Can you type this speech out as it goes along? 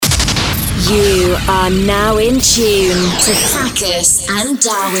You are now in tune to Fracus and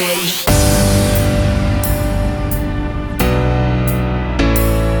Darwin.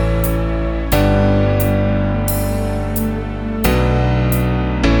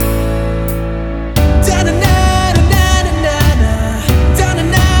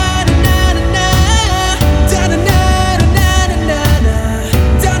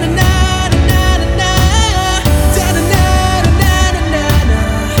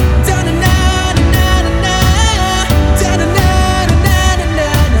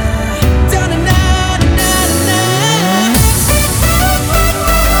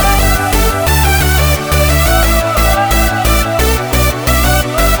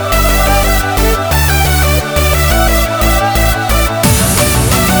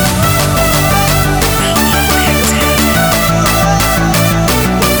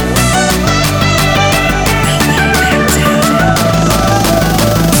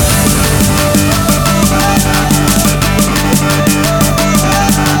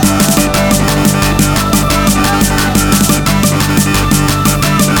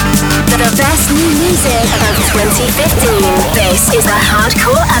 This is the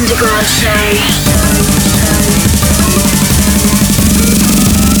Hardcore Underground Show.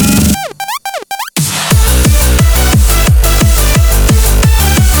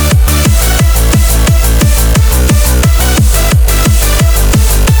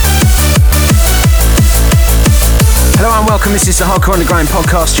 Hello and welcome, this is the Hardcore Underground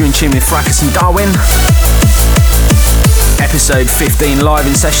podcast. You're in tune with Fracus and Darwin. Episode 15 live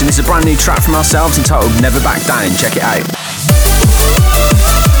in session. This is a brand new track from ourselves entitled Never Back Down. Check it out.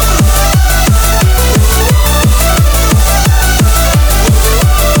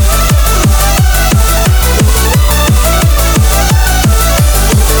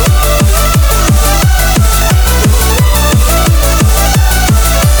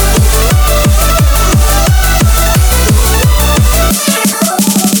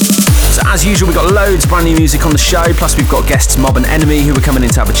 As usual, we've got loads of brand new music on the show, plus we've got guests Mob and Enemy who are coming in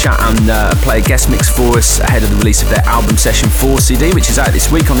to have a chat and play a guest mix for us ahead of the release of their album Session 4 CD, which is out this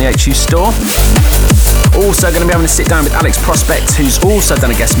week on the HU store. Also going to be having a sit down with Alex Prospect, who's also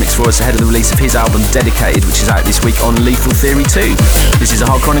done a guest mix for us ahead of the release of his album Dedicated, which is out this week on Lethal Theory 2. This is a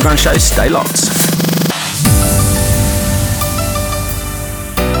Hardcore Underground Show, stay locked.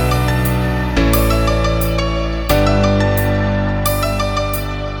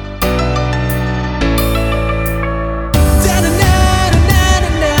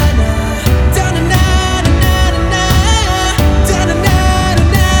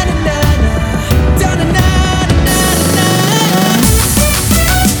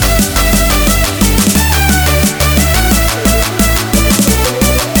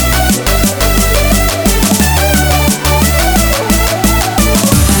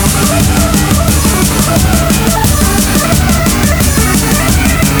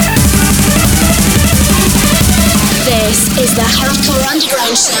 Is the Hardcore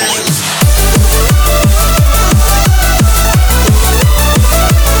Underground Show.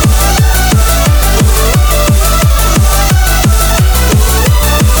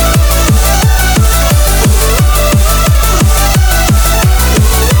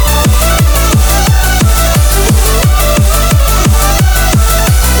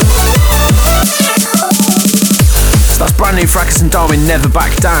 New Fracus and Darwin, Never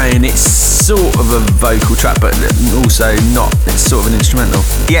Back Down. It's sort of a vocal track, but also not. It's sort of an instrumental.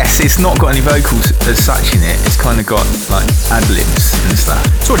 Yes, it's not got any vocals as such in it. It's kind of got like ad-libs and stuff.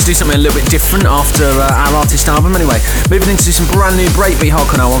 So I wanted to do something a little bit different after our artist album anyway. Moving into some brand new breakbeat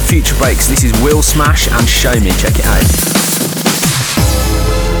hardcore now on Future Breaks. This is Will Smash and Show Me. Check it out.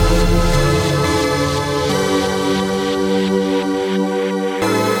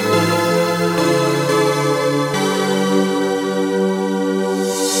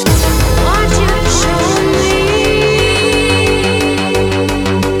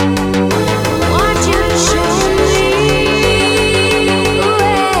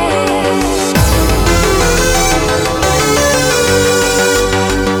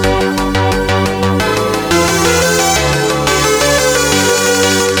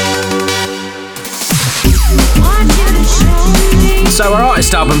 So our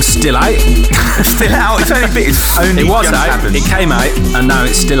artist album's still out. Still out? It's only bit. It was out. It came out, and now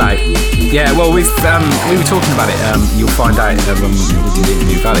it's still out. Yeah, well, we were talking about it. You'll find out when we did the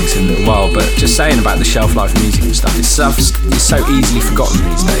interview with Alex in a little while. But just saying about the shelf life of music and stuff, it's so easily forgotten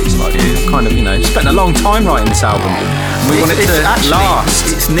these days. Like, kind of, spent a long time writing this album. We want it to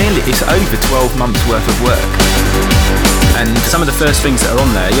last. It's over 12 months worth of work. And some of the first things that are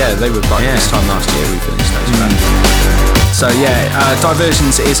on there, they were like this time last year we finished those. So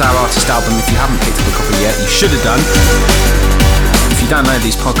Diversions is our artist album. If you haven't picked up a copy yet, you should have done. If you download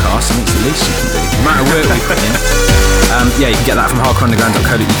these podcasts, I think it's the least you can do. No matter where we put in. You can get that from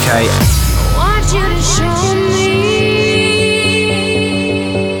hardcoreunderground.co.uk. Want you to show me.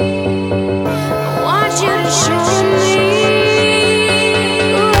 Want you to show me.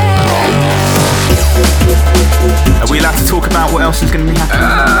 Are we allowed to talk about what else is going to be happening?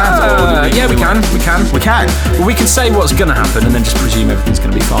 We can. Well, we can say what's going to happen and then just presume everything's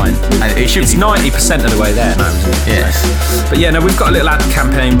going to be fine. And it's 90% of the way there now, isn't it? Yes. But we've got a little ad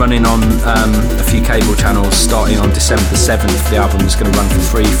campaign running on a few cable channels starting on December the 7th. The album is going to run for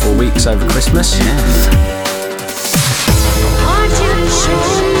 3-4 weeks over Christmas. Yes. Want you to show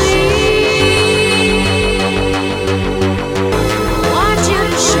me. Want you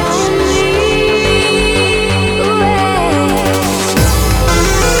to show me.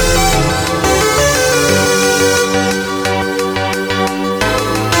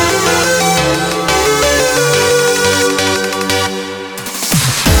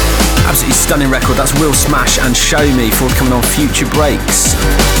 Stunning record, that's Will Smash and Show Me, forthcoming on Future Breaks.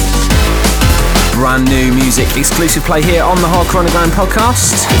 Brand new music, exclusive play here on the Hardcore Underground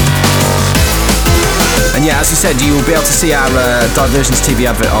podcast. And as I said, you will be able to see our Diversions TV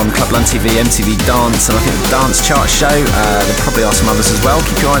advert on Clubland TV, MTV Dance, and I think the Dance Chart show. There probably are some others as well.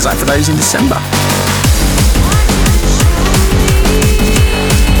 Keep your eyes out for those in December.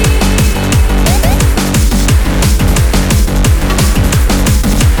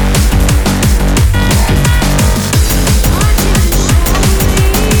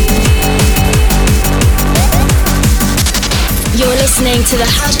 You're listening to the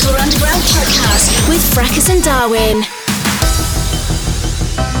Hardcore Underground podcast with Fracas and Darwin.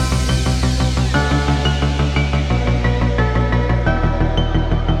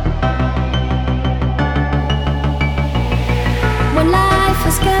 When life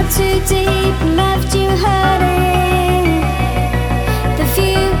has got too deep and left you hurting, the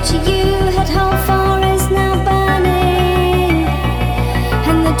future you had hoped for is now burning,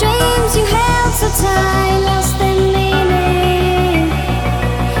 and the dreams you held so tight lost their meaning,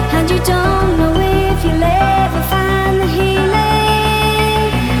 and you don't know if you'll ever find the healing.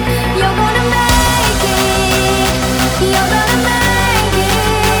 You're gonna make it, you're gonna make it,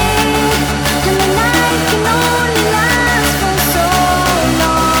 and the night can only last for so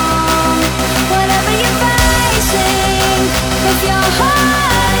long. Whatever you're facing, if your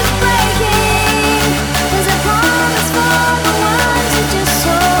heart is breaking, there's a promise for the ones who just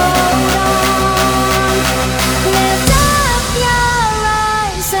hold on. Lift up your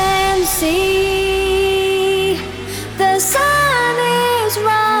eyes and see the sun is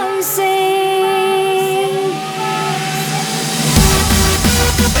rising.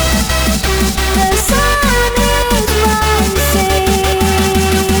 The sun is rising.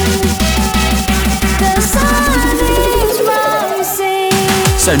 The sun is rising.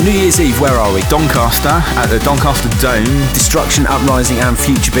 So New Year's Eve, where are we? Doncaster at the Doncaster Dome. Destruction, Uprising and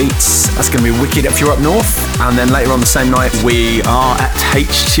Future Beats. That's going to be wicked if you're up north. And then later on the same night, We are at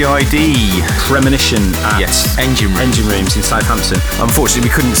HTID. Premonition at Engine Rooms in Southampton. Unfortunately,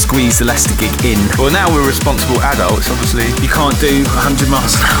 we couldn't squeeze the Leicester gig in. Well, now we're responsible adults, obviously. You can't do 100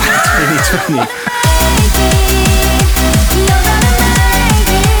 miles an hour in 2020.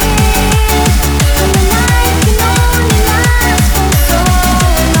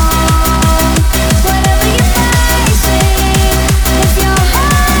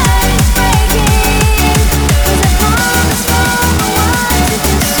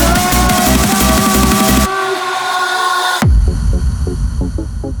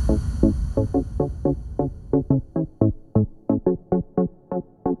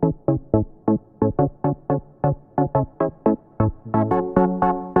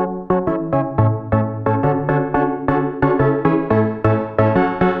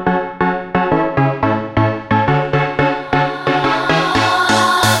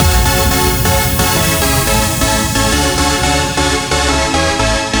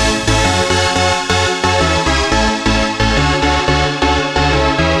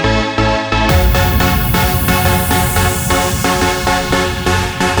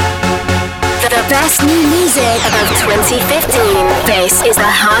 Best new music of 2015. This is the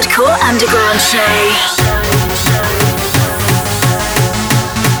Hardcore Underground Show.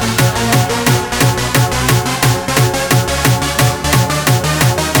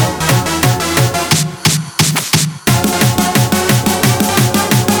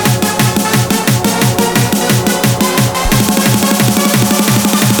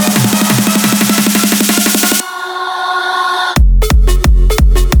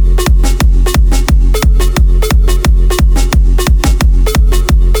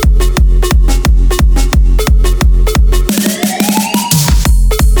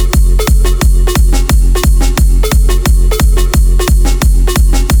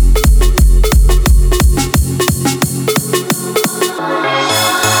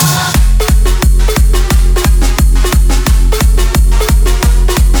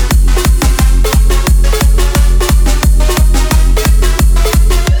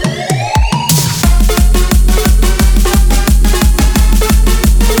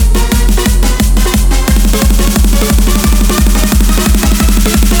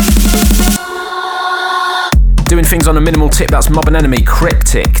 things on a minimal tip. That's Mob and Enemy,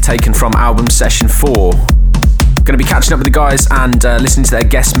 Cryptic, taken from album Session 4. Going to be catching up with the guys and listening to their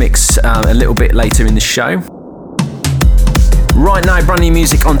guest mix a little bit later in the show. Right now, brand new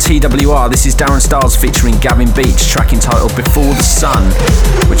music on TWR. This is Darren Styles featuring Gavin Beach, track entitled Before the Sun,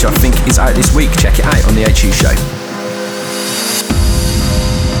 which I think is out this week. Check it out on the HU Show.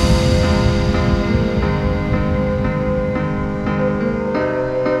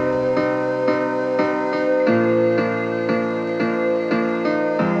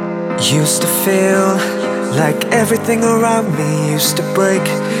 Used to feel like everything around me used to break.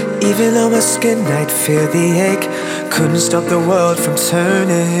 Even on my skin I'd feel the ache. Couldn't stop the world from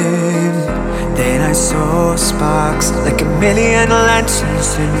turning. Then I saw sparks like a million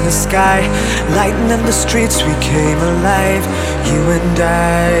lanterns in the sky, lighting up the streets, we came alive, you and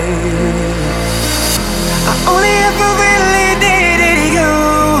I only ever really needed you.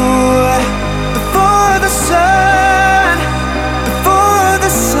 Before the sun, before the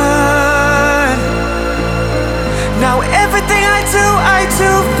sun. Now everything I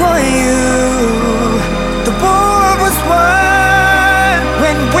do for you. The war was won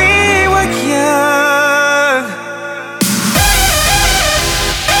when we were young.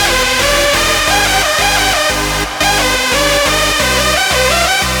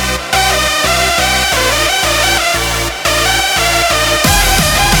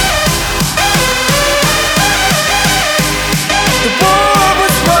 The war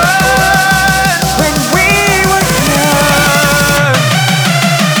was won when we were young.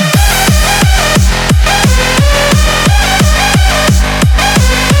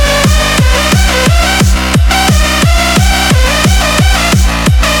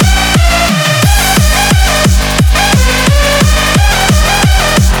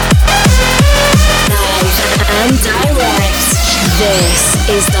 And direct. This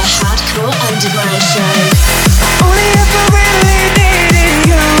is the Hardcore Underground Show. Only ever really needed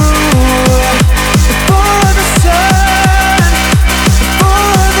you. Before the sun,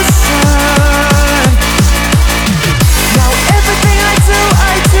 before the sun. Now everything I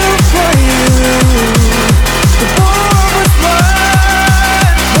do for you. The war was won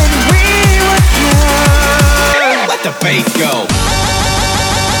when we were young. Let the bass go.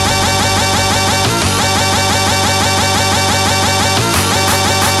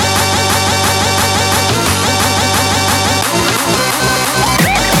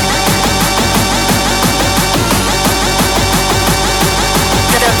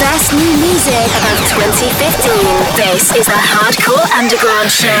 The best new music of 2015. This is the Hardcore Underground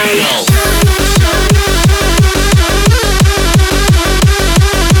Show.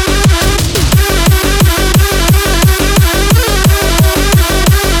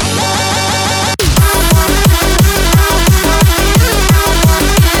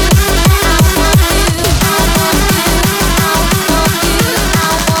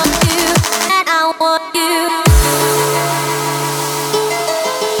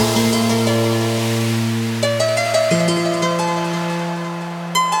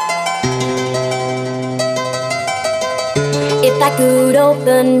 If I could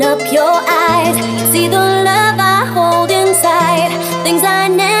open up your eyes, you'd see the love I hold inside. Things I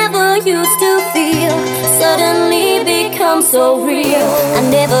never used to feel suddenly become so real. I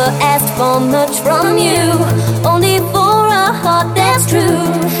never asked for much from you, only for a heart that's true.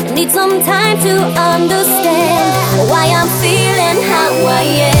 I need some time to understand why I'm feeling how I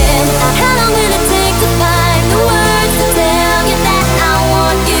am. How long will it take to find the words to tell you that I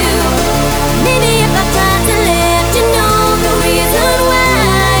want you? Maybe if I try to let you know the reason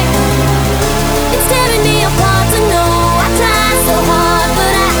why it's tearing me apart to know I tried so hard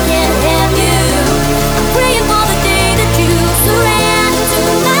but I can't have you. I'm praying for the day that you surrender to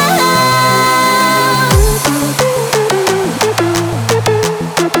my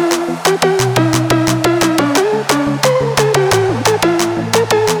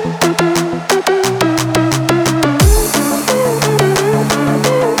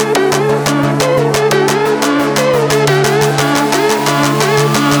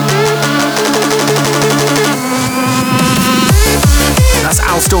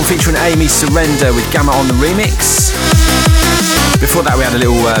Storm featuring Amy Surrender with Gamma on the remix. Before that we had a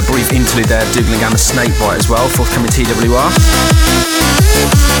little brief interlude there, Dougal and Gamma Snakebite as well, forthcoming TWR.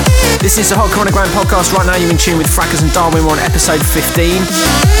 This is the Hardcore Underground podcast. Right now you're in tune with Fracas and Darwin. We're on episode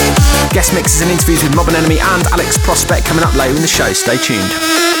 15. Guest mixes and interviews with Mob and Enemy and Alex Prospect coming up later in the show. Stay tuned.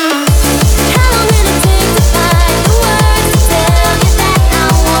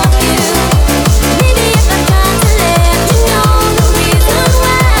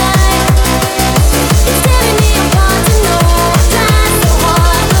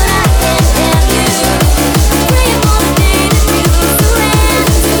 Praying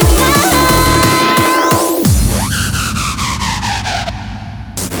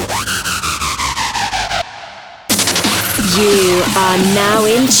You are now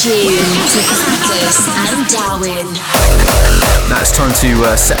in tune to Cactus and Darwin. Now it's time to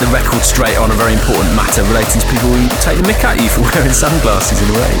set the record straight on a very important matter relating to people who take the mick at you for wearing sunglasses in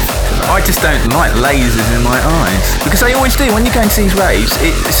a rave. I just don't like lasers in my eyes, because they always do. When you go into these raves,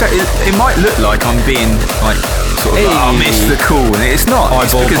 it might look like I'm being like sort of I miss the cool, and it's not.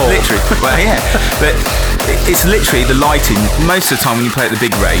 It's because literally, well, yeah, but it's literally the lighting. Most of the time when you play at the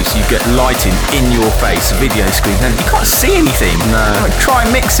big raves, you get lighting in your face, a video screen, and you can't see anything. No. Like, try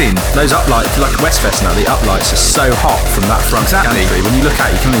mixing. Those uplights, like Westfest now, the uplights are so hot from that front Exactly. gantry. When you look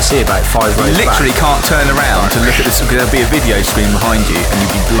at it, you can only see about 5 rows You literally back. can't turn around to look at this, because there'll be a video screen behind you and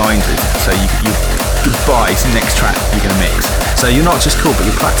you'll be blinded. So you goodbye, it's the next track you're going to mix. So you're not just cool, but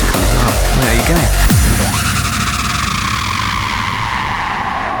you're practical as well. Well, there you go.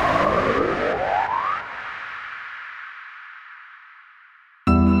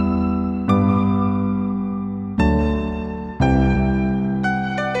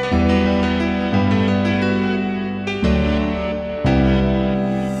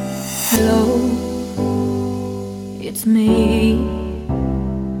 It's me.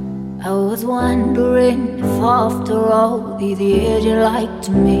 I was wondering if after all these years you'd like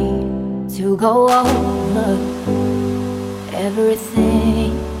to me to go over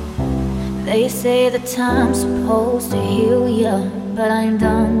everything. They say the time's supposed to heal you, but I ain't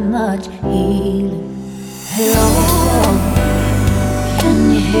done much healing. Hello, can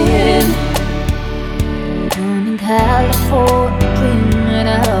you hear me? I'm in California dreaming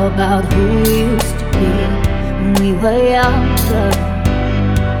about who we used to be when we were younger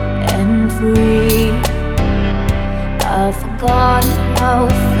and free. I've forgotten how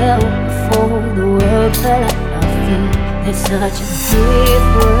it felt before the world fell at our feet. There's such a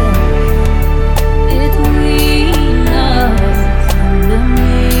difference between us and me.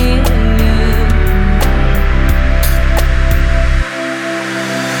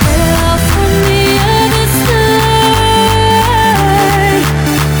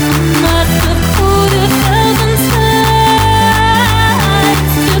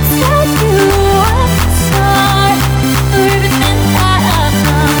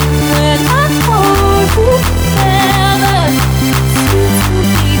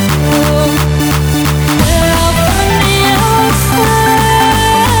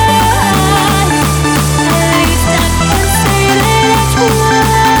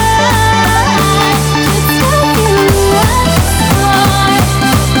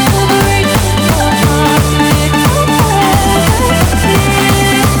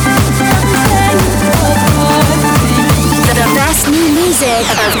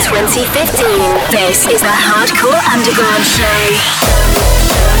 Of 2015. This is the Hardcore Underground Show.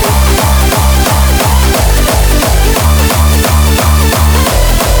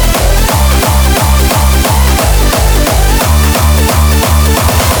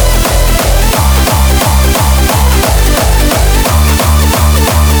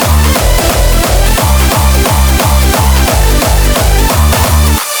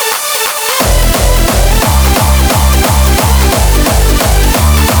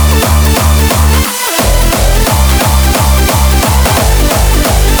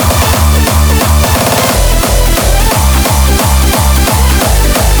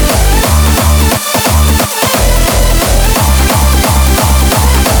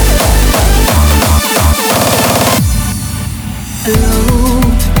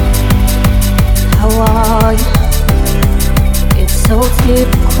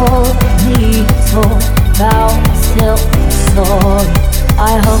 Typical of me to talk about myself and sorry. I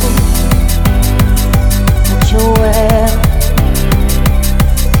hope that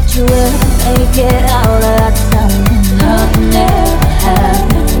you will make it out of that time when nothing ever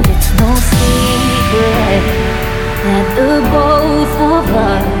happened. It's no secret that the both of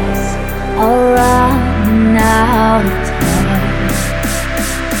us are running out of time.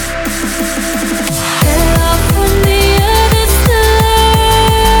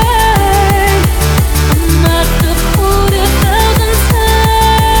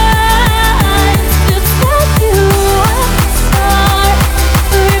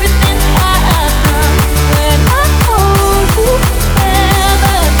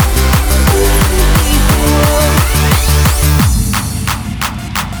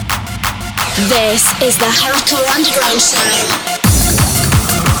 This is the Hardcore Underground Show.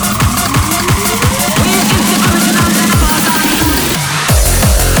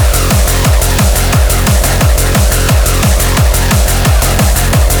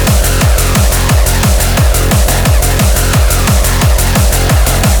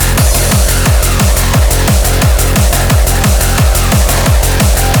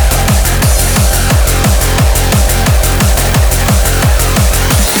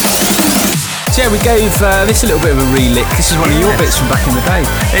 yeah, we gave this a little bit of a re-lick. This is one of your bits from back in the day.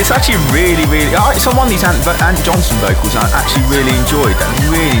 It's actually really, really... So one of these Ant Johnson vocals I actually really enjoyed. That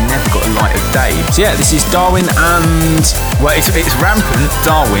really never got a light of day. So yeah, this is Darwin and... Well, it's Rampant,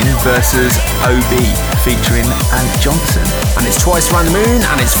 Darwin versus OB featuring Ant Johnson. And it's Twice Around the Moon,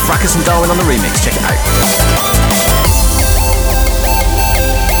 and it's Fracas and Darwin on the remix. Check it out.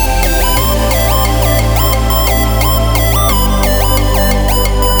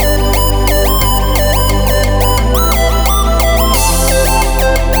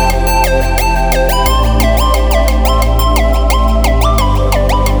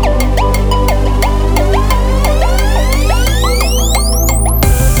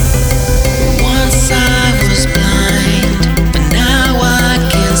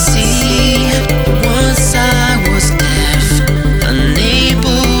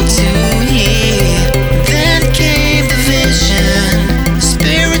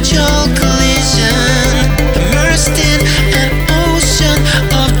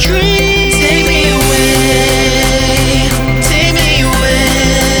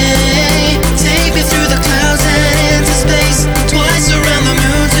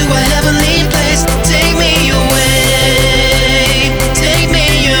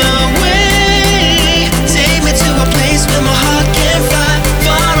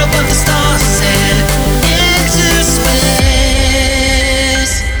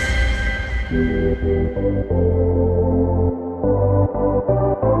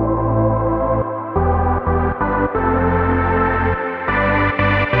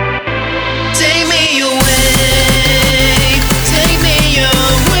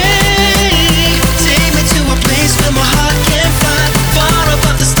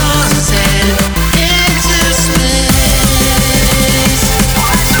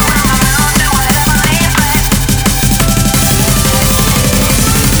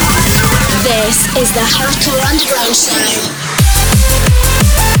 Is the Hardcore Underground Show.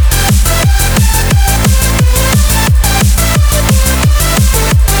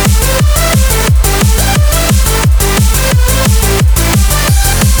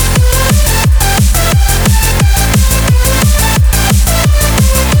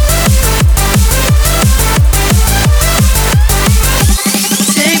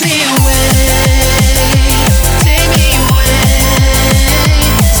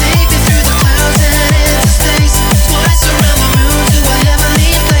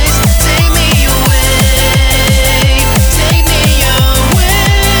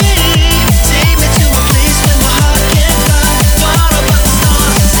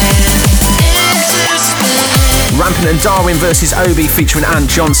 And Darwin versus Obi featuring Ant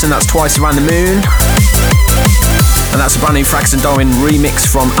Johnson. That's Twice Around the Moon. And that's a brand new Fracas and Darwin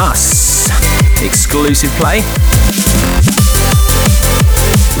remix from us. Exclusive play.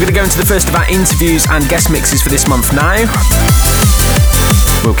 We're going to go into the first of our interviews and guest mixes for this month now.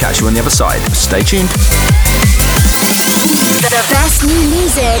 We'll catch you on the other side. Stay tuned. The best new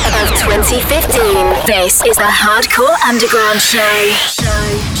music of 2015. This is the Hardcore Underground Show.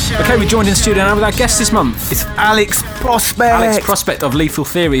 Okay, we're joined in studio now with our guest this month. It's Alex Prospect. Alex Prospect of Lethal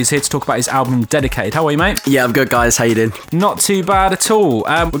Theory is here to talk about his album Dedicated. How are you, mate? Yeah, I'm good, guys. How you doing? Not too bad at all.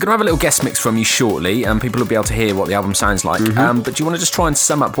 We're going to have a little guest mix from you shortly, and people will be able to hear what the album sounds like. But do you want to just try and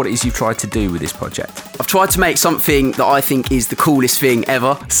sum up what it is you've tried to do with this project? I've tried to make something that I think is the coolest thing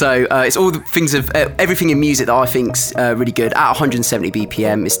ever. So it's all the things of everything in music that I think's really good at 170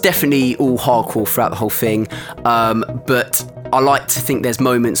 BPM. It's definitely all hardcore throughout the whole thing, but I like to think there's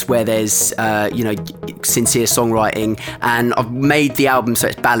moments where there's, sincere songwriting, and I've made the album so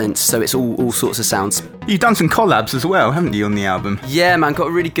it's balanced, so it's all sorts of sounds. You've done some collabs as well, haven't you, on the album? Yeah, man, got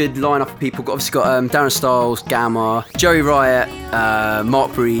a really good lineup of people. Obviously got Darren Styles, Gamma, Joey Riot,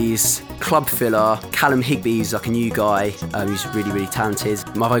 Mark Breeze, Club Filler, Callum Higby's like a new guy who's really, really talented.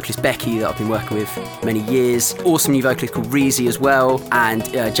 My vocalist Becky that I've been working with many years. Awesome new vocalist called Reezy as well, and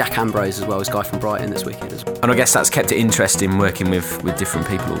Jack Ambrose as well, this guy from Brighton this weekend as well. And I guess that's kept it interesting working with different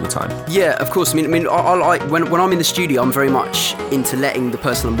people all the time. Yeah, of course. I mean, I like when I'm in the studio, I'm very much into letting the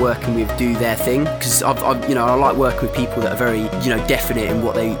person I'm working with do their thing, because I like working with people that are very, definite in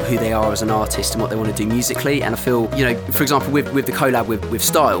who they are as an artist and what they want to do musically. And I feel, for example, with the collab with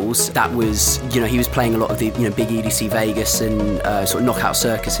Styles, that was, he was playing a lot of the, big EDC Vegas and sort of Knockout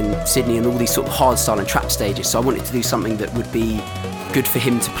Circus in Sydney and all these sort of hard style and trap stages. So I wanted to do something that would be good for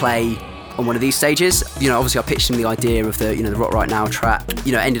him to play on one of these stages. Obviously I pitched him the idea of the, the Rock Right Now track,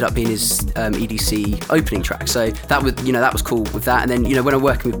 ended up being his EDC opening track. So that was, that was cool with that. And then, when I'm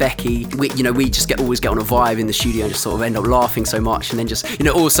working with Becky, we just always get on a vibe in the studio and just sort of end up laughing so much, and then just,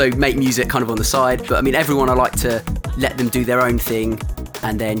 also make music kind of on the side. But I mean, everyone, I like to let them do their own thing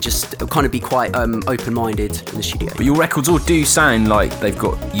and then just kind of be quite open-minded in the studio. But your records all do sound like they've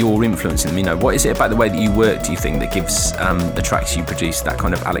got your influence in them. You know, what is it about the way that you work, do you think, that gives the tracks you produce that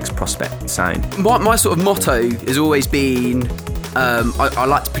kind of Alex Prospect sound? My sort of motto has always been I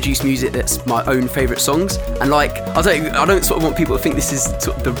like to produce music that's my own favourite songs, and like I don't sort of want people to think this is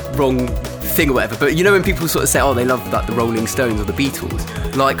sort of the wrong thing or whatever, but you know when people sort of say, oh, they love like the Rolling Stones or the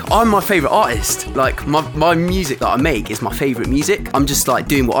Beatles, like I'm my favourite artist, like my music that I make is my favourite music. I'm just like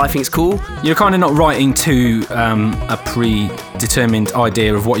doing what I think is cool. You're kind of not writing to a predetermined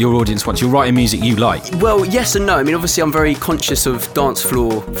idea of what your audience wants. You're writing music you like. Well, yes and no. I mean, obviously I'm very conscious of dance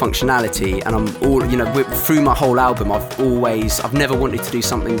floor functionality, and I'm all, you know, through my whole album I've never wanted to do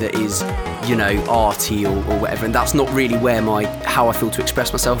something that is, you know, arty or whatever, and that's not really where how I feel to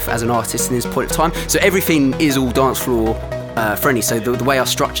express myself as an artist in this point of time. So everything is all dance floor friendly, so the way I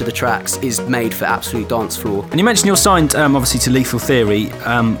structure the tracks is made for absolute dance floor. And you mentioned you're signed obviously to Lethal Theory.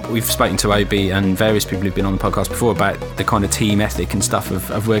 We've spoken to Obi and various people who've been on the podcast before about the kind of team ethic and stuff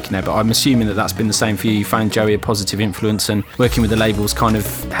of working there, but I'm assuming that that's been the same for you. You found Joey a positive influence, and working with the labels kind of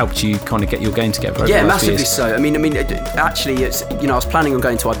helped you kind of get your game together over yeah, the last massively years. So. I mean, actually, it's, you know, I was planning on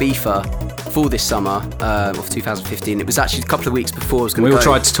going to Ibiza for this summer of 2015. It was actually a couple of weeks before I was going to go. We all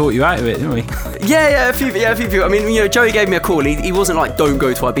tried to talk you out of it, didn't we? Yeah, a few people. I mean, you know, Joey gave me a call. He wasn't like, don't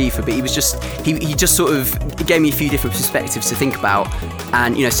go to Ibiza, but he was just, he just sort of gave me a few different perspectives to think about,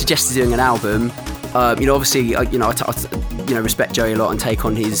 and, you know, suggested doing an album. You know, obviously, I respect Joey a lot and take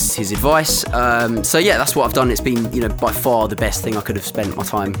on his advice. So yeah, that's what I've done. It's been, you know, by far the best thing I could have spent my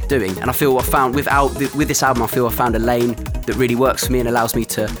time doing. And I feel I found with this album, I feel I found a lane that really works for me and allows me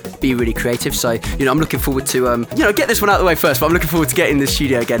to be really creative. So, you know, I'm looking forward to, you know, get this one out of the way first, but I'm looking forward to getting in the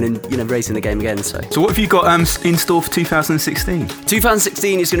studio again and, you know, raising the game again. So what have you got in store for 2016?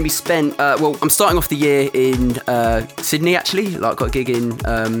 2016 is going to be spent, well, I'm starting off the year in Sydney, actually. Like, I've got a gig in,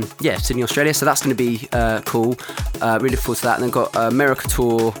 Sydney, Australia. So that's going to be cool. Really look forward to that. And then got America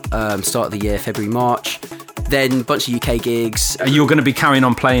tour, start of the year, February, March. Then a bunch of UK gigs. You're going to be carrying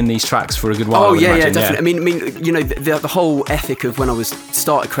on playing these tracks for a good while. Oh yeah, definitely. Yeah. I mean, you know, the whole ethic of when I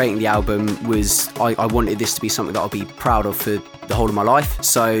started creating the album was I wanted this to be something that I'll be proud of for the whole of my life.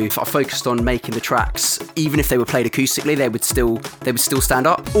 So I focused on making the tracks, even if they were played acoustically, they would still stand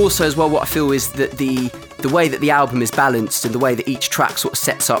up. Also, as well, what I feel is that the way that the album is balanced and the way that each track sort of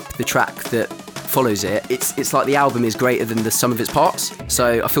sets up the track that follows it, it's like the album is greater than the sum of its parts.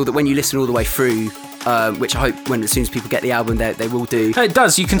 So I feel that when you listen all the way through, which I hope as soon as people get the album they will do. It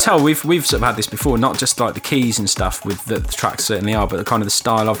does, you can tell we've sort of had this before, not just like the keys and stuff with the tracks certainly are, but the kind of the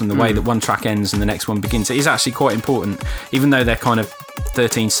style of them, the way that one track ends and the next one begins. It is actually quite important, even though they're kind of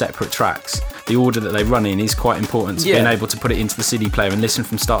 13 separate tracks. The order that they run in is quite important to being able to put it into the CD player and listen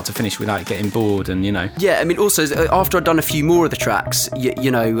from start to finish without getting bored, and you know. Yeah, I mean, also after I'd done a few more of the tracks,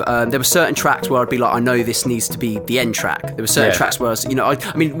 you know, there were certain tracks where I'd be like, I know this needs to be the end track. There were certain tracks where I was, you know,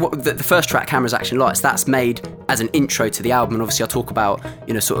 I mean, the first track, Cameras Action Lights, that's made as an intro to the album, and obviously I talk about,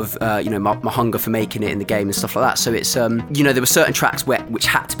 you know, sort of, you know, my hunger for making it in the game and stuff like that. So it's, you know, there were certain tracks which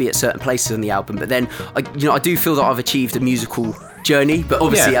had to be at certain places on the album, but then, I do feel that I've achieved a musical journey, but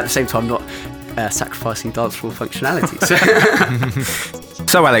obviously at the same time not sacrificing dance floor functionality.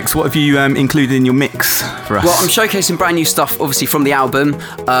 So Alex, what have you included in your mix for us? Well, I'm showcasing brand new stuff, obviously, from the album,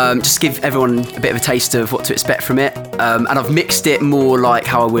 just to give everyone a bit of a taste of what to expect from it, and I've mixed it more like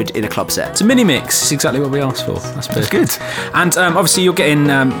how I would in a club set. It's a mini mix, it's exactly what we asked for. That's good. And obviously you're getting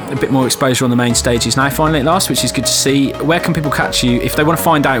a bit more exposure on the main stages now, finally at last, which is good to see. Where can people catch you if they want to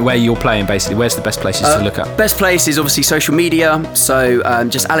find out where you're playing, basically? Where's the best places to look up? Best place is obviously social media, so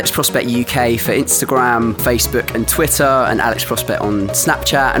just Alex Prospect UK for Instagram, Facebook and Twitter, and Alex Prospect on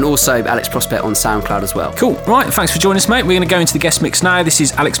Snapchat, and also Alex Prospect on SoundCloud as well. Cool. Right, thanks for joining us, mate. We're going to go into the guest mix now. This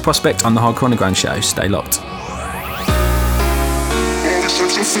is Alex Prospect on the Hardcore Underground Show. Stay locked.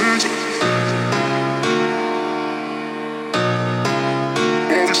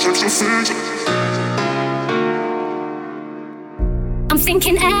 I'm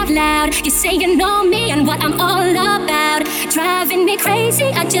thinking out loud, you say you know me and what I'm all about. Driving me crazy,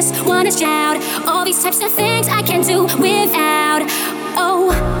 I just wanna shout. All these types of things I can't do without.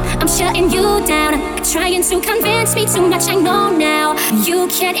 Oh, I'm shutting you down, trying to convince me too much I know now. You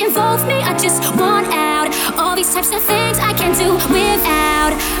can't involve me, I just want out. All these types of things I can't do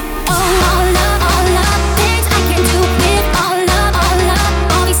without. Oh, all love, things I can do with all love.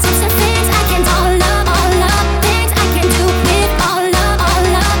 All these types of things I can do, all love, things I can do with all love.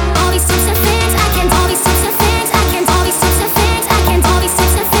 All these types of things I can, all these types of things I can, all these types of things I can, all these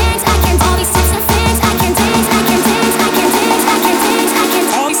types of things I can, all these types of things I can, things I can, things I can, things I can, things I can,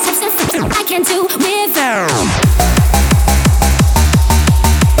 all these types of things I can do without.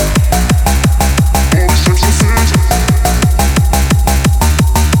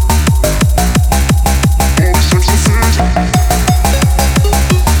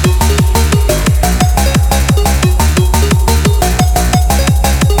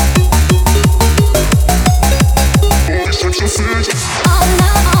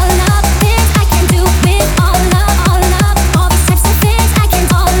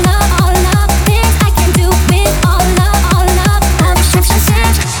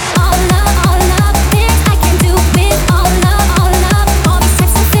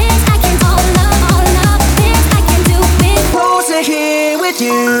 with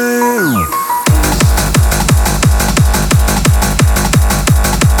you.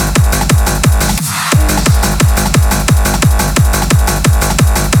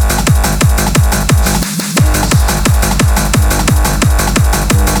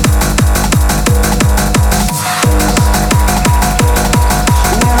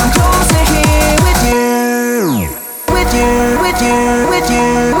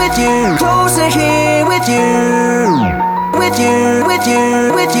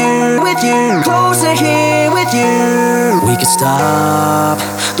 Stop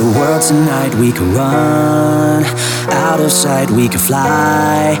the world tonight. We can run out of sight. We can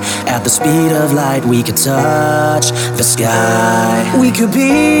fly at the speed of light. We can touch the sky. We could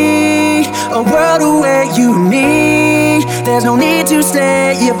be a world away, you and me. There's no need to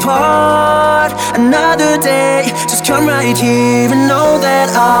stay apart another day. Just come right here and know that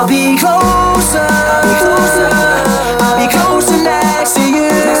I'll be closer. I'll be closer. I'll be closer next to you.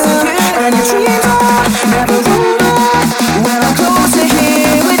 And your dreams are never over when I'm closer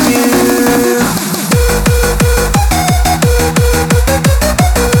here with you.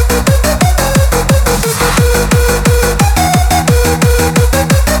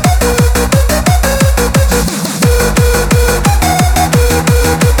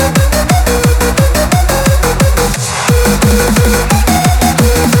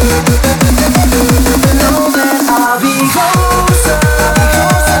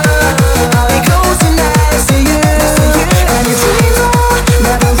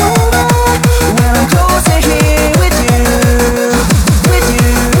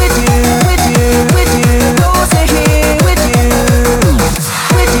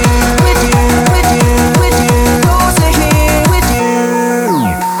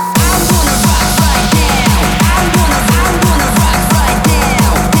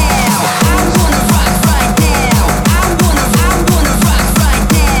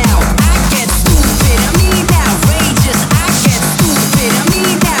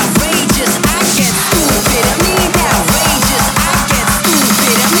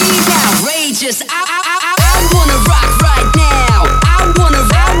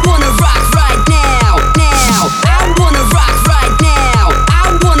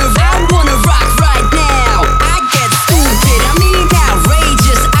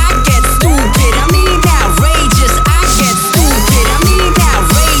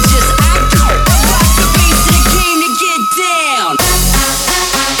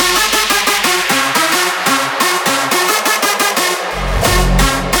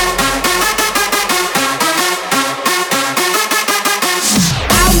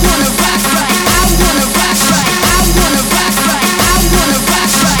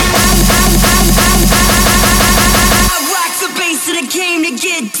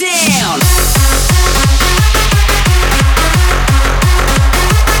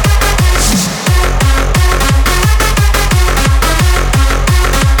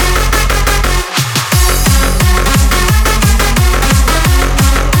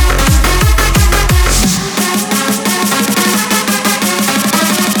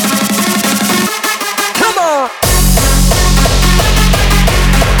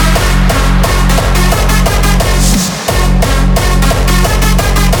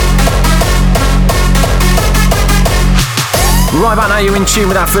 Right about now, you're in tune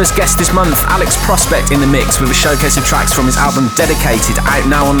with our first guest this month, Alex Prospect, in the mix with a showcase of tracks from his album Dedicated, out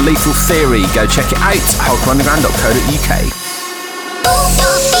now on Lethal Theory. Go check it out, hardcoreunderground.co.uk.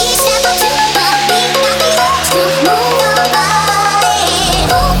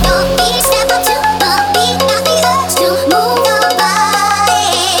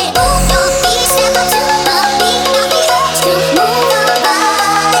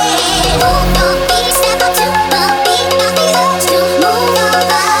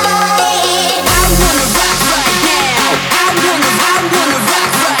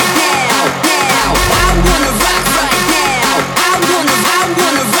 I wanna rock right now.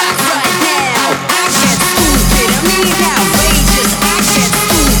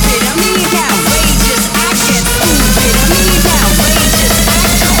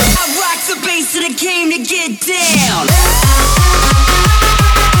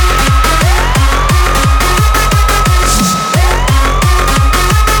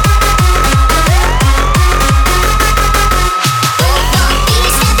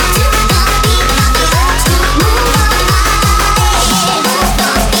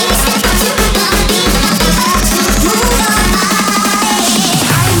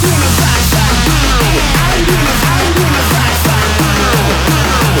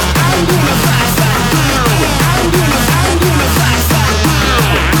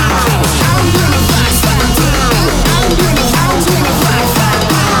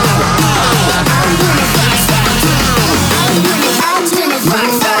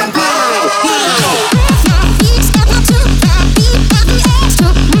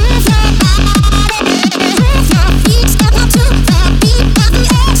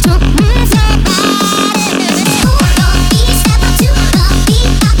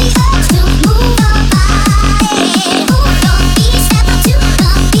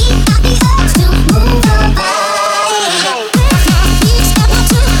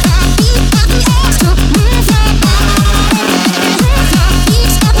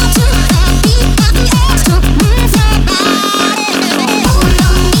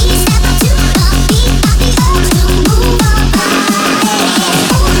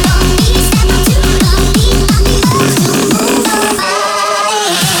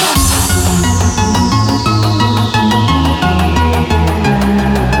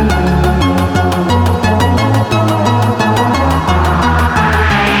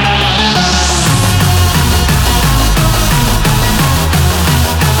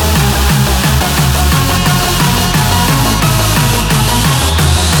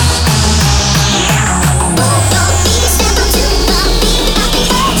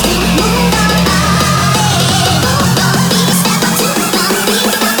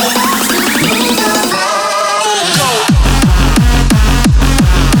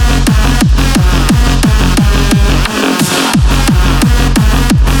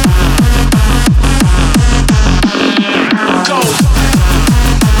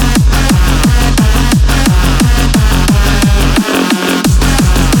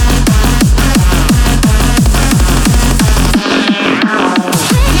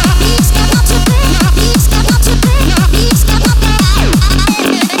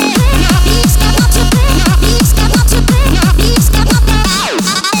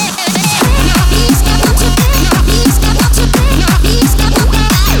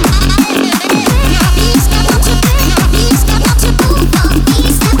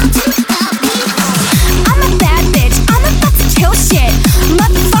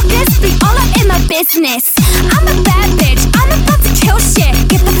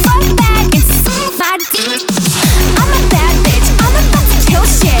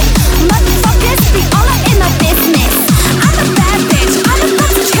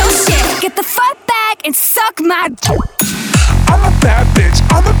 my dick. I'm a bad bitch,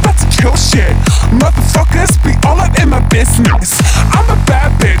 I'm about to kill shit. Motherfuckers be all up in my business. I'm a bad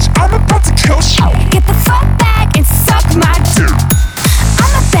bitch, I'm about to kill shit. Get the fuck back and suck my dick.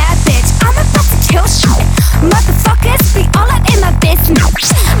 I'm a bad bitch, I'm about to kill shit. Motherfuckers be all up in my business.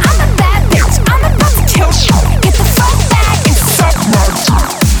 I'm a bad bitch, I'm about to kill shit. Get the fuck back and suck my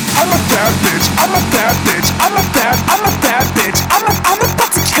dick. I'm a bad bitch, I'm a bad bitch, I'm a bad bitch. I'm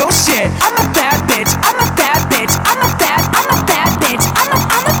about to kill shit. I'm a bad bitch, I'm a bad bitch, I'm a bad bitch.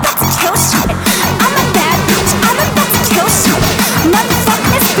 I'm about to kill shit. I'm a bad bitch, I'm about to kill shit.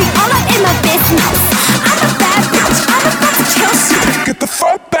 Motherfuckers be all up in my business. I'm a bad bitch, I'm about to kill shit. Get the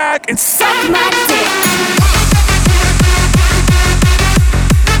fuck back and suck my dick.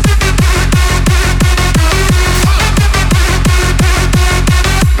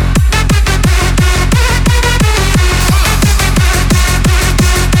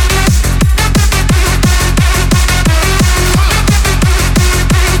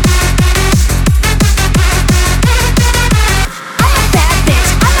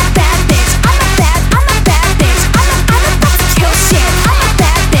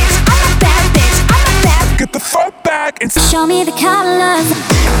 Show me the colors.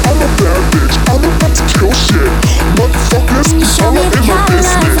 I'm a bad bitch, I'm about to kill shit. Motherfuckers, show me the colors.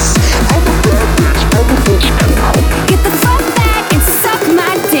 I'm a bad bitch, I'm about to kill shit. Get the fuck back and suck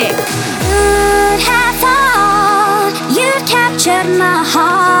my dick. Would have thought you'd captured my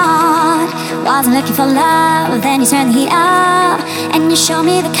heart. Wasn't looking for love, then you turned the heat up, and you show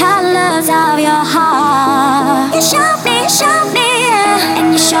me the colors of your heart. You show me,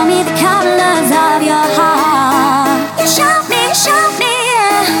 and you show me the colors of your heart. You show me,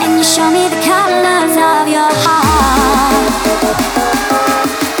 and you show me the colors of your heart.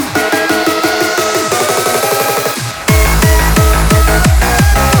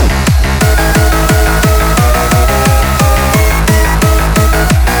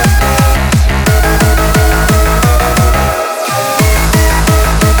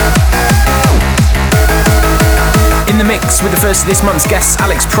 In the mix with the first of this month's guests,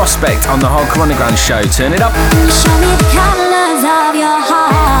 Alex Prospect on the Hardcore Underground show. Turn it up. You show me the colors of your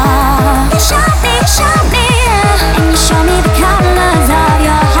heart. You show me, and you show me the colors of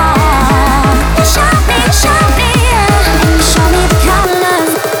your heart. You show me, and you show me the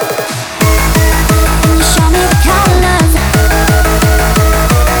colors. And you show me the colors.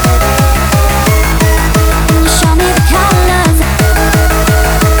 And you show me the colors.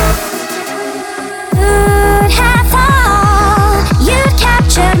 Would have thought you'd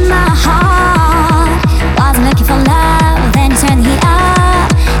captured my heart. Wasn't looking for love, then you turned the heat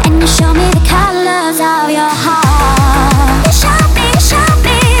up, and you show me the colors of your heart. You show me,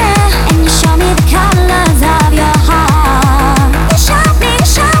 and you show me the colors of your heart. You show me,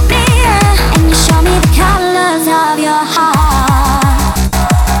 and you show me the colors of your heart.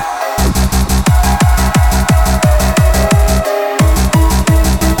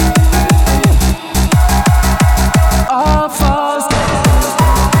 All falls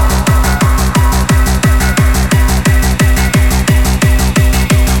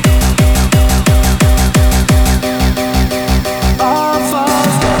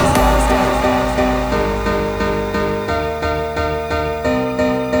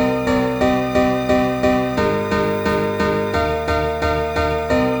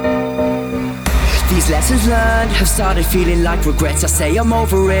lessons learned have started feeling like regrets. I say I'm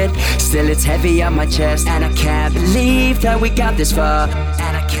over it, still it's heavy on my chest. And I can't believe that we got this far.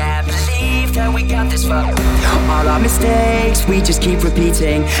 And I can't believe that we got this far. All our mistakes we just keep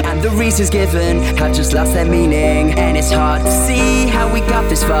repeating, and the reasons given have just lost their meaning. And it's hard to see how we got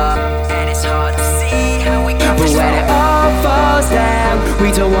this far. And it's hard to see how we got this far. But when it all falls down,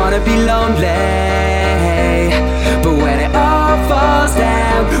 we don't wanna be lonely. But when it all falls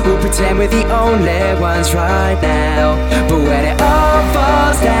down, we'll pretend we're the only ones right now. But when it all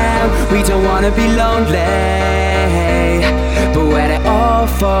falls down, we don't wanna be lonely. But when it all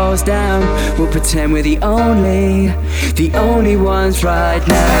falls down, we'll pretend we're the only ones right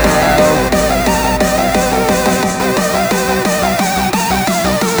now.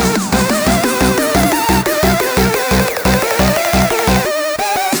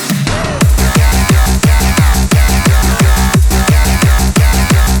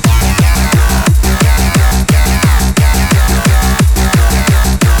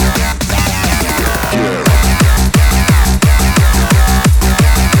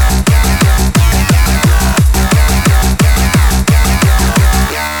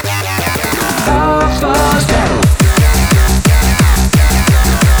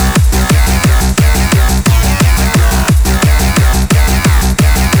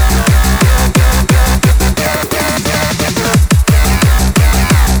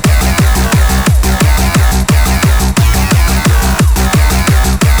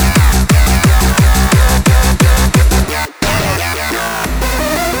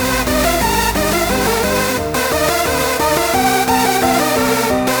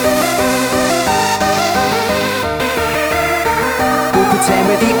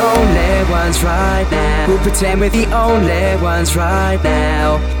 ones right now. We'll pretend we're the only ones right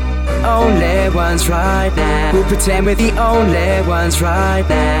now. Only ones right now. We'll pretend we're the only ones right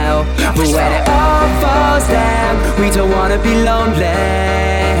now. But when it all falls down, we don't wanna be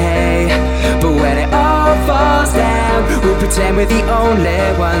lonely. But when it all falls down, we'll pretend we're the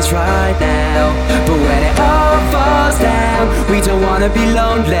only ones right now. But when it all falls down, we don't wanna be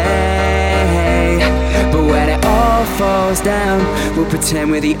lonely. But when it all falls down, we'll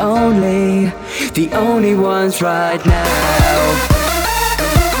pretend we're the only ones right now.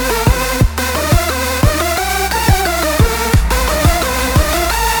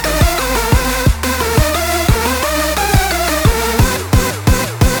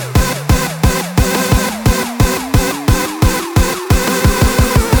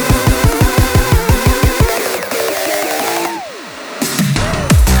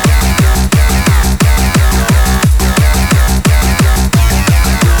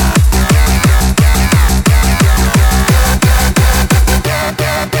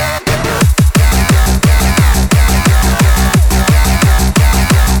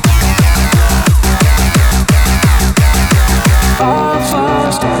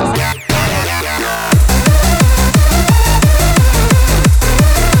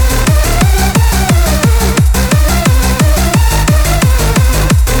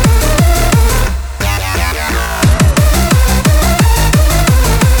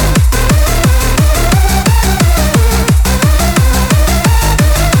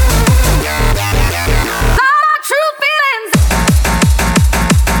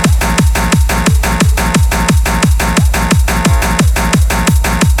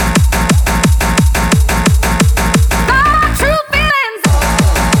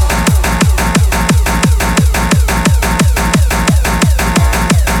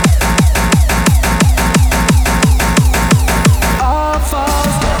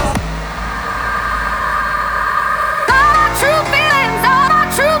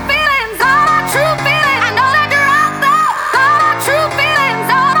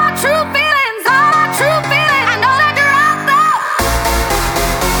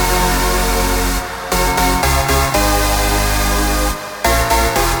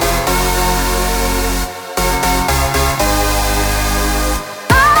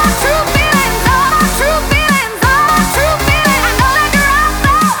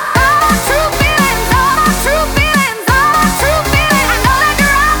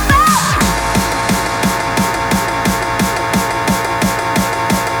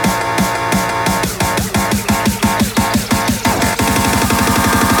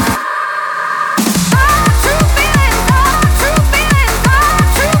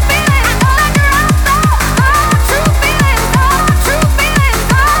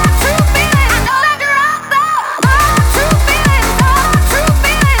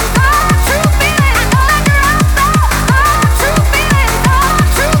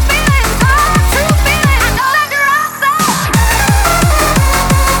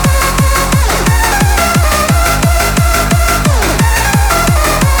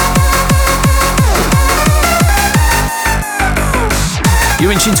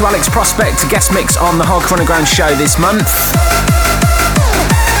 To Alex Prospect, guest mix on the Hardcore Underground show this month.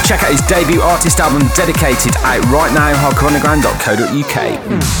 Check out his debut artist album Dedicated, out right now, hardcoreunderground.co.uk.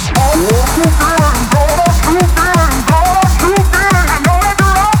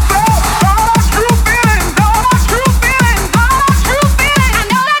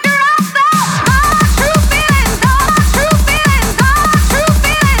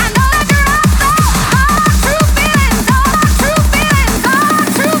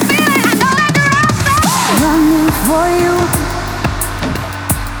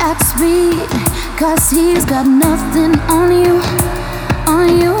 Cause he's got nothing on you.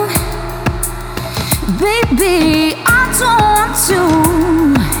 Baby, I don't want to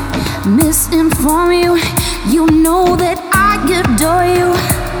misinform you. You know that I adore you.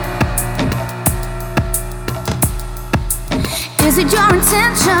 Is it your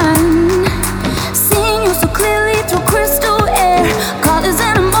intention? Seeing you so clearly through crystal air, colors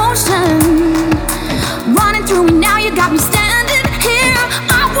and emotion running through me now, you got me standing here.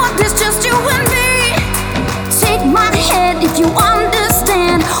 I want this just you and me. Take my hand if you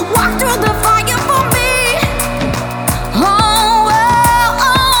understand. Walk through the fire for me. Oh, oh,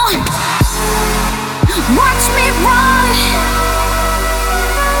 oh. Watch me run.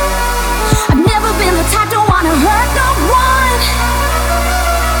 I've never been the type to wanna hurt no one.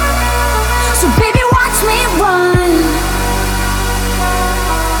 So baby, watch me run.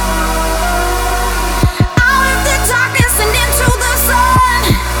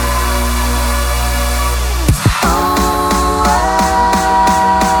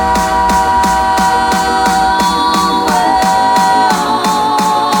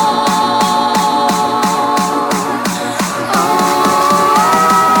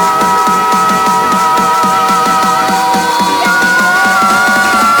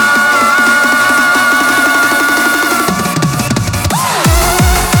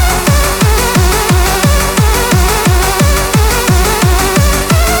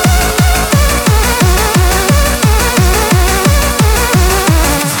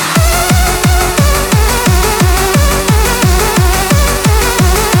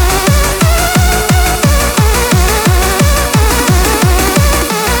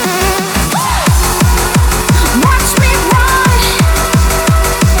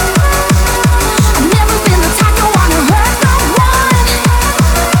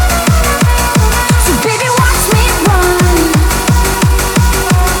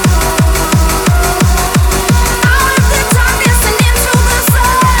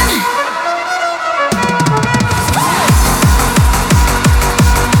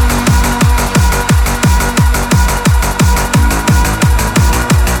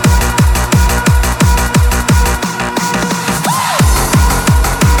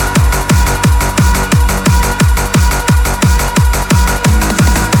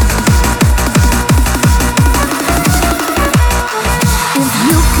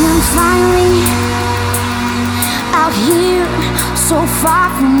 can find me out here, so far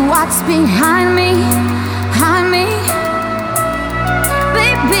from what's behind me, behind me.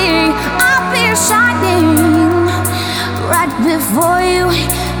 Baby, I'll be shining right before you.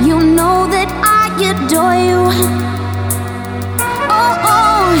 You know that I adore you. Oh,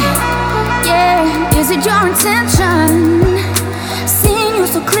 oh, yeah. Is it your intention? Seeing you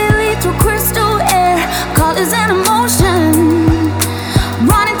so clearly through crystal air, colors and emotion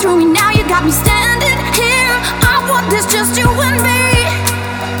running through me now. You got me standing here. I want this just you and me.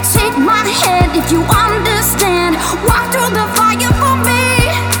 Take my hand if you understand. Walk through the fire for me.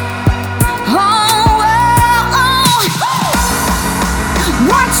 Oh, oh, oh.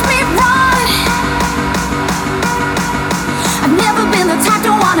 Watch me run. I've never been the type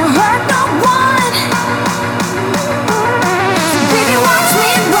to wanna hurt no one. Baby, watch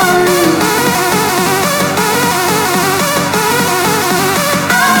me run.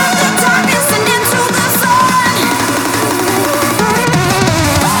 Out of the darkness and into the sun.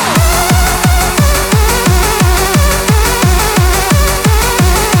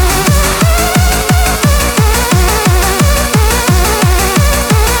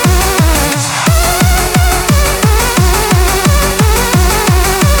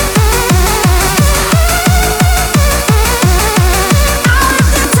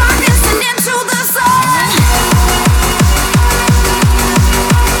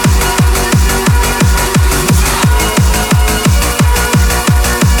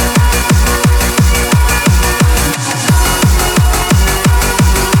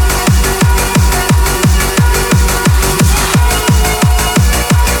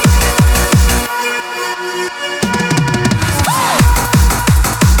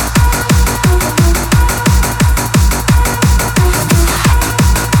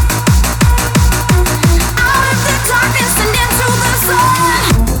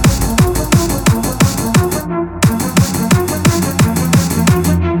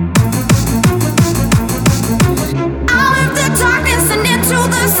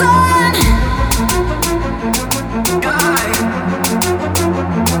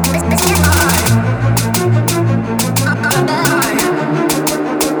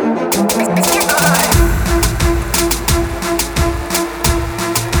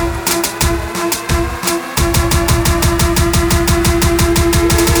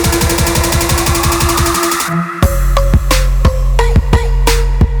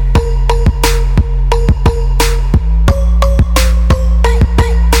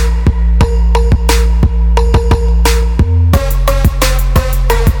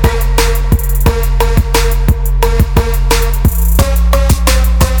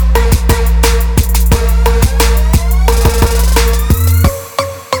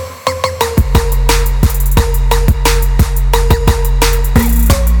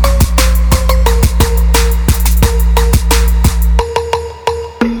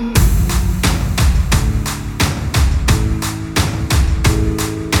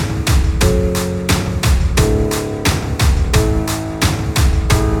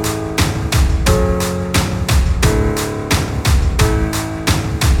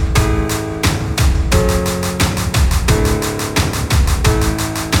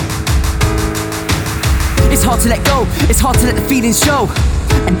 To let go, it's hard to let the feelings show.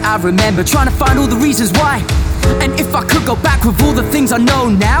 And I remember trying to find all the reasons why. And if I could go back with all the things I know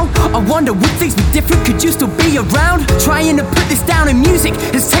now, I wonder, would things be different? Could you still be around? Trying to put this down in music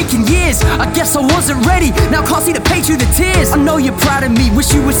has taken years. I guess I wasn't ready, now can't see the page through the tears. I know you're proud of me,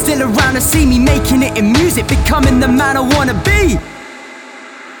 wish you were still around to see me making it in music, becoming the man I wanna be.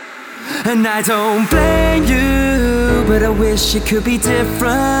 And I don't blame you, but I wish it could be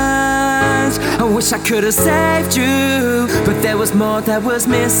different. I wish I could have saved you, but there was more that was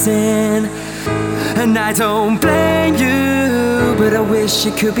missing. And I don't blame you, but I wish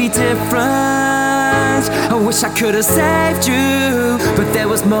it could be different. I wish I could have saved you, but there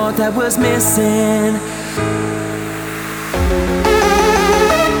was more that was missing.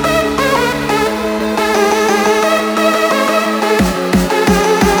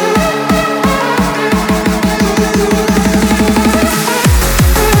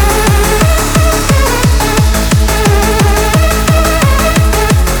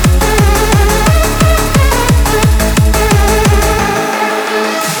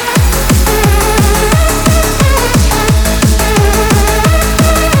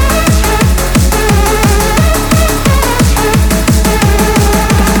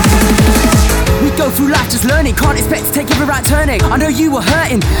 just learning. Can't expect to take every right turning. I know you were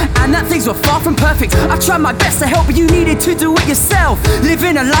hurting, and that things were far from perfect. I tried my best to help, but you needed to do it yourself.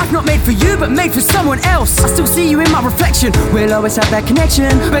 Living a life not made for you, but made for someone else. I still see you in my reflection. We'll always have that connection,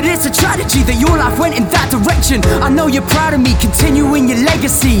 but it's a tragedy that your life went in that direction. I know you're proud of me, continuing your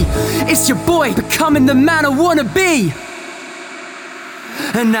legacy. It's your boy, becoming the man I wanna be.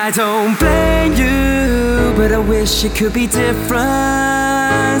 And I don't blame you, but I wish it could be different.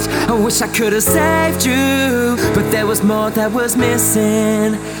 I wish I could have saved you, but there was more that was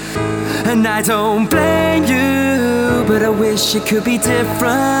missing. And I don't blame you, but I wish it could be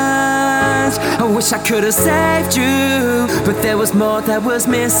different. I wish I could have saved you, but there was more that was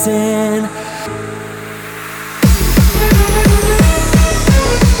missing.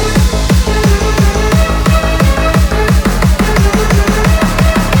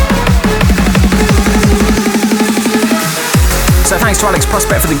 So thanks to Alex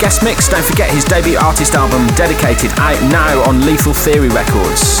Prospect for the guest mix. Don't forget his debut artist album, Dedicated, out now on Lethal Theory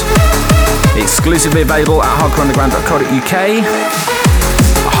Records. Exclusively available at hardcoreunderground.co.uk.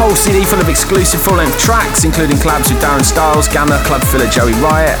 A whole CD full of exclusive full-length tracks, including collabs with Darren Styles, Gamma, Club Filler, Joey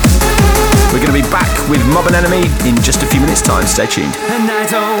Riot. We're going to be back with Mob and Enemy in just a few minutes' time. Stay tuned. And I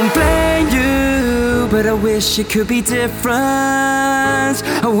don't blame you, but I wish it could be different.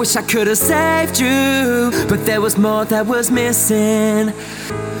 I wish I could have saved you, but there was more that was missing.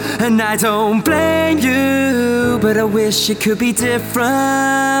 And I don't blame you, but I wish it could be different.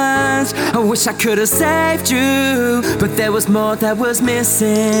 I wish I could have saved you, but there was more that was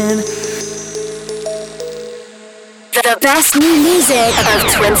missing. The best new music of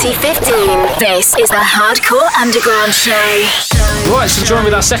 2015. This is the Hardcore Underground Show. Right, so join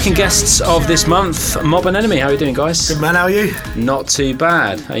with our second guests of this month, Mob and Enemy. How are you doing, guys? Good man, how are you? Not too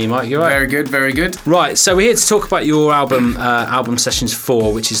bad. How are you, Mike? You all right? Very good, very good. Right, so we're here to talk about your album, Album Sessions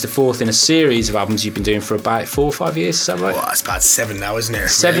 4, which is the fourth in a series of albums you've been doing for about 4 or 5 years, is that right? Well, it's about 7 now, isn't it?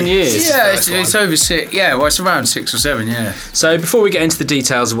 7 years? Yeah, it's over 6. Yeah, well, it's around 6 or 7, yeah. So before we get into the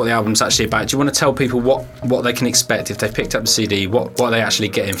details of what the album's actually about, do you want to tell people what they can expect if they've picked up the CD, what are they actually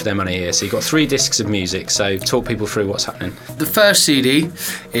getting for their money here? So you've got 3 discs of music, so talk people through what's happening. The first CD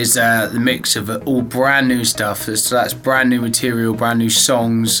is the mix of all brand new stuff. So that's brand new material, brand new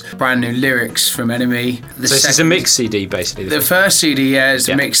songs, brand new lyrics from Enemy. So this is a mix CD, basically. The first CD, is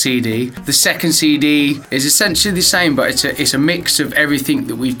a mix CD. The second CD is essentially the same, but it's a mix of everything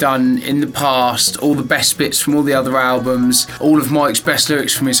that we've done in the past, all the best bits from all the other albums, all of Mike's best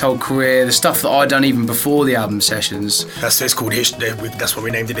lyrics from his whole career, the stuff that I'd done even before the album sessions. It's called History. That's what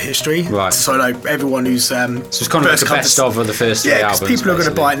we named it, the History. Right. So like everyone who's so it's kind of like the best of the first 3 albums. Yeah, because people are going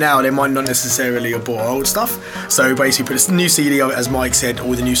to buy it now. They might not necessarily have bought old stuff. So basically, put a new CD of it, as Mike said,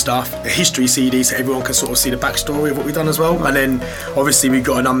 all the new stuff. The History CD, so everyone can sort of see the backstory of what we've done as well. And then obviously we've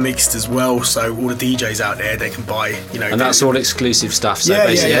got an unmixed as well. So all the DJs out there, they can buy, And that's all exclusive stuff. So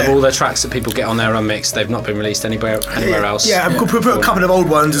basically, all the tracks that people get on there unmixed, they've not been released anywhere else. Yeah, I've put a couple of old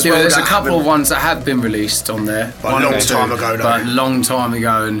ones as well. There's a couple of ones that have been released on there. A long time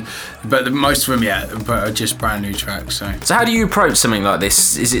ago, But most of them, are just brand new tracks. So how do you approach something like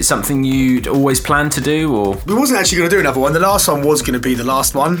this? Is it something you'd always planned to do, or? We wasn't actually going to do another one. The last one was going to be the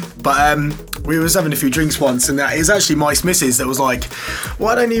last one, but we was having a few drinks once, and it was actually Mike's missus that was like,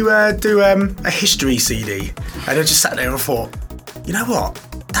 "Why don't you do a History CD?" And I just sat there and thought, you know what?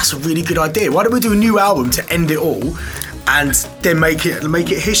 That's a really good idea. Why don't we do a new album to end it all? And then make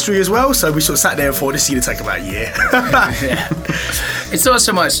it history as well. So we sort of sat there and thought this is going to take about a year. It's not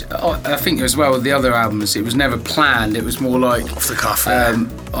so much. I think as well with the other albums, it was never planned. It was more like off the cuff.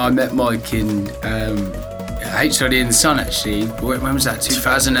 I met Mike in HID in the Sun actually. When was that?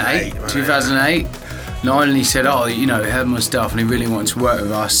 2008. 2008. And he said, he heard my stuff and he really wanted to work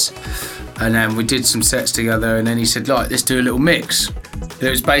with us. And then we did some sets together. And then he said, let's do a little mix. It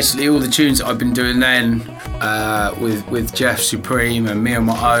was basically all the tunes that I've been doing then with Jeff Supreme and me on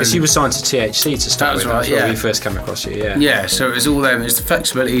my own. Because you were signed to THC to start with. That was right, when we first came across you, Yeah, so it was all them. It was the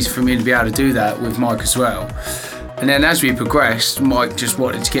flexibility for me to be able to do that with Mike as well. And then as we progressed, Mike just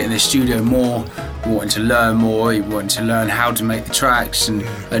wanted to get in the studio more, wanted to learn more, he wanted to learn how to make the tracks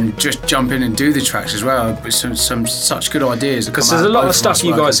and just jump in and do the tracks as well. But some such good ideas. Because there's a lot of stuff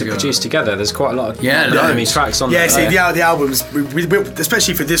you guys have produced together. There's quite a lot of Enemy tracks on there. Yeah, see, the albums, we,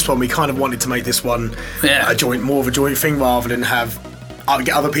 especially for this one, we kind of wanted to make this one more of a joint thing rather than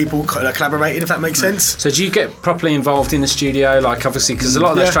get other people collaborating, if that makes sense. So do you get properly involved in the studio, like obviously because a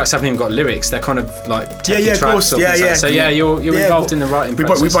lot of those tracks haven't even got lyrics, they're kind of like techie tracks, of course, so you're involved in the writing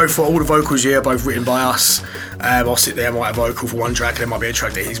process. We both all the vocals both written by us, I'll sit there and write a vocal for one track, and there might be a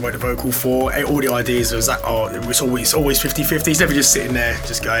track that he's wrote a vocal for. All the ideas was that, it's always 50-50. He's never just sitting there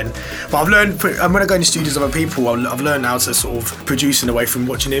just going. But I've learned, and when I go into studios with other people, I've learned how to sort of produce in a way from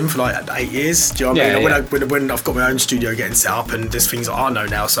watching him for like 8 years. Do you know what I mean? When I've got my own studio getting set up, and there's things that I know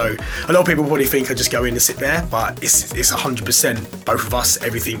now. So a lot of people probably think I just go in and sit there, but it's 100% both of us,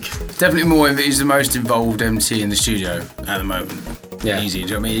 everything. Definitely more. He's the most involved MC in the studio at the moment. Yeah, easy. Do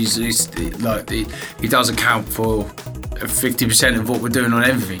you know what I mean? He's like he does account for 50% of what we're doing on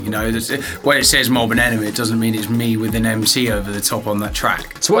everything. You know, when it says Mob and Enemy, it doesn't mean it's me with an MC over the top on that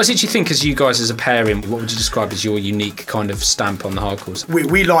track. So, what is it you think, as you guys as a pairing? What would you describe as your unique kind of stamp on the hardcores?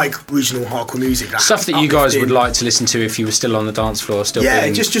 We like regional hardcore music, stuff that you guys would like to listen to if you were still on the dance floor,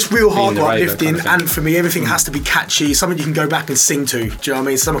 just real hardcore uplifting. Kind of, and for me, everything has to be catchy, something you can go back and sing to. Do you know what I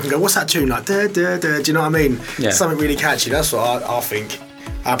mean? Someone can go, "What's that tune like?" Da, da, da. Do you know what I mean? Yeah. Something really catchy. That's what I think.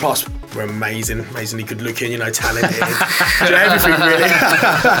 Plus, we're amazingly good looking, talented. Everything really.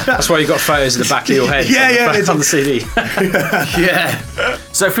 That's why you got photos of the back of your head. It's on the CD. Yeah.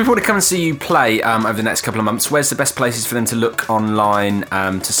 So if people want to come and see you play over the next couple of months, where's the best places for them to look online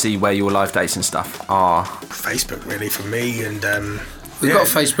to see where your live dates and stuff are? Facebook, really, for me, and. We've got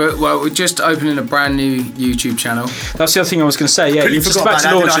Facebook. Well, we're just opening a brand new YouTube channel. That's the other thing I was going to say. Yeah, you're just about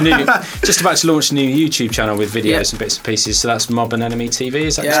to launch a new YouTube channel with videos and bits and pieces. So that's Mob and Enemy TV.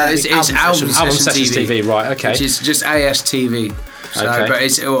 Is that? Yeah, it's Album Sessions TV. Right. Okay. Which is just ASTV. So, okay. But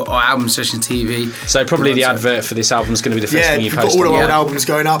it's Album Session TV. So probably the advert for this album is going to be the first thing you post. Yeah, we've got all our old albums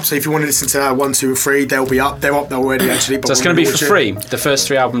going up. So if you want to listen to 1, 2 and 3, they'll be up. They're up already actually. But so it's going to be for free. The first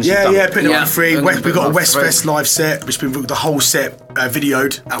 3 albums. Yeah, putting it on free. We've got a Westfest live set, which we've got the whole set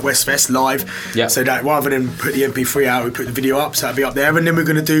videoed at Westfest live. Yeah. So that rather than put the MP3 out, we put the video up. So that'll be up there. And then we're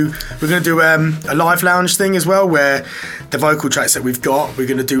going to do a live lounge thing as well, where the vocal tracks that we've got, we're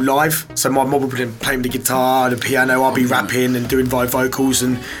going to do live. So my mob will be playing the guitar, the piano. I'll be rapping and doing live vocals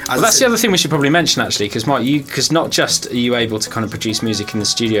and. That's the other thing we should probably mention actually, because Mike, because not just are you able to kind of produce music in the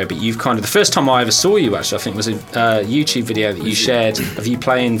studio, but you've kind of, the first time I ever saw you actually, I think was a YouTube video that you shared of you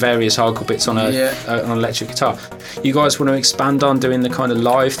playing various hardcore bits on an electric guitar. You guys want to expand on doing the kind of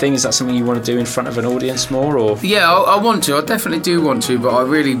live thing? Is that something you want to do in front of an audience more, or? Yeah, I want to. I definitely do want to, but I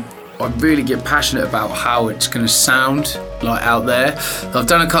really get passionate about how it's going to sound like out there. I've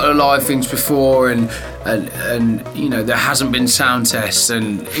done a couple of live things before, and there hasn't been sound tests,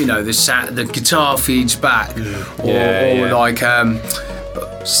 and the guitar feeds back, like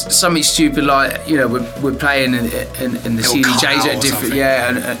something stupid like we're playing in the CDJs at different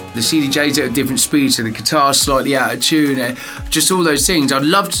and the CDJs at a different speed, so the guitar's slightly out of tune, just all those things. I'd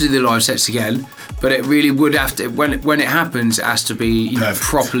love to do the live sets again. But it really would have to, when it happens, it has to be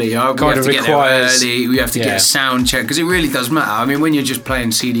properly. We have to get there early. We have to get a sound check, because it really does matter. I mean, when you're just playing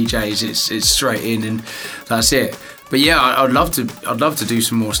CDJs, it's straight in and that's it. But yeah, I'd love to do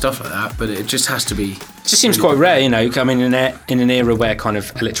some more stuff like that. But it just has to be. It just seems quite rare, I mean, in an era where kind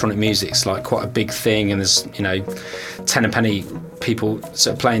of electronic music's like quite a big thing, and there's 10 a penny people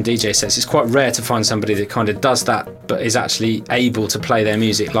sort of playing DJ sets. It's quite rare to find somebody that kind of does that, but is actually able to play their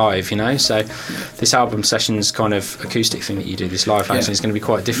music live. So this album sessions kind of acoustic thing that you do, this live function, is going to be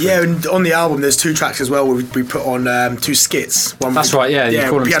quite different. Yeah, and on the album there's 2 tracks as well where we put on 2 skits. That's right. Yeah, you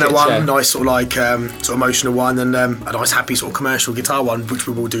call them piano skits, one, nice sort of like sort of emotional one, and a nice happy sort of commercial guitar one, which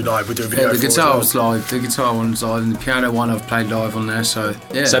we will do live. We'll do a video. The guitar was live. The guitar one's live, and the piano one I've played live on there. So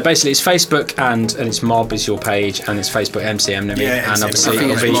yeah. So basically, it's Facebook and it's Mob is your page, and it's Facebook MC Enemy, and obviously I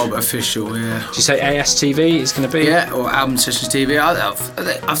think it's Mob Official. Yeah. Did you say ASTV? It's going to be or Album Sessions TV.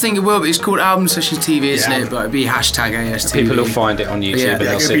 I think it will, but it's called Album Sessions TV, isn't it? But it'd be hashtag ASTV. People will find it on YouTube, and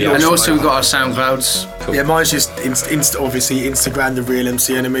they'll see it. And also we've got our SoundClouds. Cool. Yeah, mine's just obviously Instagram, The Real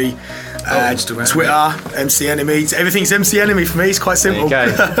MC Enemy. Twitter, MC Enemy. Everything's MC Enemy for me. It's quite simple.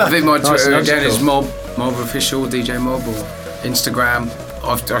 I think my Twitter again is Mob Official, DJ Mob, or Instagram.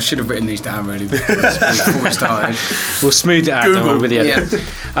 I should have written these down really before we started. We'll smooth it out with the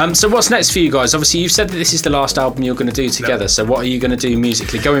edit. So what's next for you guys? Obviously you've said that this is the last album you're going to do together, so what are you going to do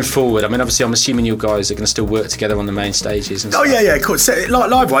musically going forward? I mean, obviously I'm assuming you guys are going to still work together on the main stages and stuff. Yeah, cool. So,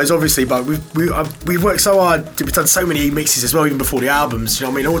 live wise obviously, but we've worked so hard, we've done so many mixes as well, even before the albums, you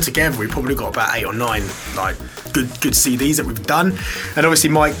know what I mean? All together we've probably got about 8 or 9 like good CDs that we've done, and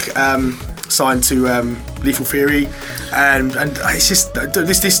obviously Mike signed to Lethal Theory, and it's just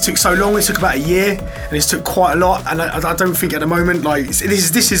this took so long. It took about a year, and it took quite a lot. And I don't think at the moment, like,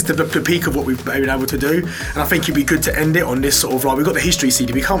 this is the peak of what we've been able to do. And I think it'd be good to end it on this sort of, like, we've got the history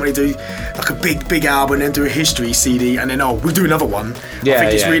CD. We can't really do like a big album and then do a history CD and then we'll do another one. I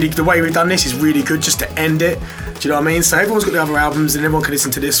think it's really, the way we've done this is really good just to end it. Do you know what I mean? So everyone's got the other albums and everyone can listen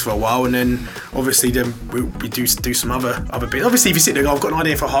to this for a while, and then obviously then we do some other bits. Obviously if you sit there and go, I've got an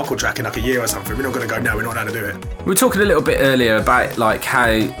idea for a hardcore track in like a year or something, we're not going to go, no, we're not allowed to do it. We were talking a little bit earlier about like how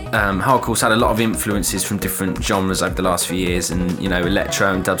hardcore's had a lot of influences from different genres over the last few years, and you know,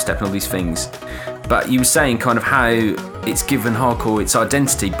 electro and dubstep and all these things. But you were saying kind of how it's given hardcore its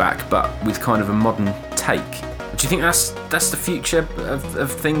identity back, but with kind of a modern take. Do you think that's the future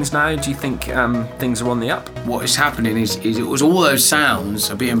of things now? Do you think things are on the up? What is happening is it was all those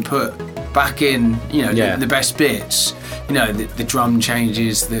sounds are being put back in, you know, the best bits. You know, the drum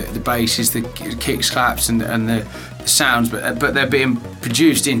changes, the basses, the kick slaps, and the sounds, but they're being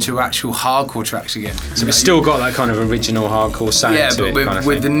produced into actual hardcore tracks again. So we've still got that kind of original hardcore sound. Yeah, to but it,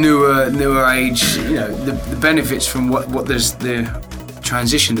 with the newer age, you know, the benefits from what there's the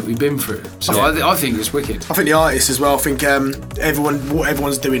transition that we've been through. So I think it's wicked. I think the artists as well. I think what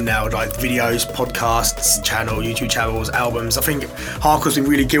everyone's doing now, like videos, podcasts, YouTube channels, albums. I think hardcore's been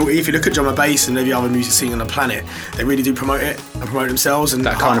really guilty. If you look at drum and bass and every other music scene on the planet, they really do promote it and promote themselves, and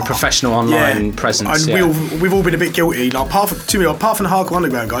that kind of professional online presence. And we've all been a bit guilty. Like apart from the hardcore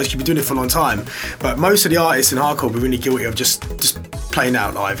underground guys, you've been doing it for a long time. But most of the artists in hardcore were really guilty of just playing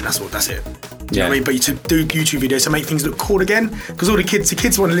out live, and that's it. Do you know what I mean? But to do YouTube videos to make things look cool again, because all the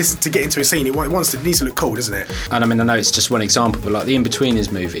kids want to listen to get into a scene. It needs to look cool, doesn't it? And I mean, I know it's just one example, but like the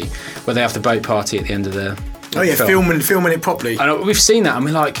In-Betweeners movie, where they have the boat party at the end of the film. filming it properly. And we've seen that, and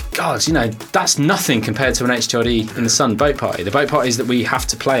we're like, God, you know, that's nothing compared to an HTRD in the Sun boat party. The boat parties that we have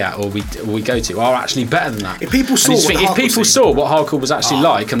to play at or we go to are actually better than that. If people saw what hardcore was actually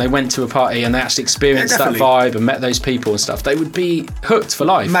like, and they went to a party and they actually experienced that vibe and met those people and stuff, they would be hooked for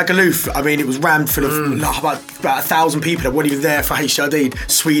life. Magaluf, I mean, it was rammed full of about 1,000 people that weren't even there for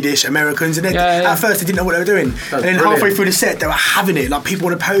HTRD, Swedish, Americans, and then at first they didn't know what they were doing. And then halfway through the set, they were having it, like people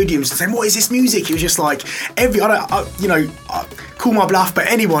on the podiums saying, what is this music? It was just like, call my bluff, but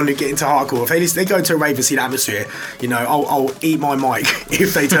anyone who get into hardcore, if they go to a rave and see the atmosphere, you know, I'll eat my mic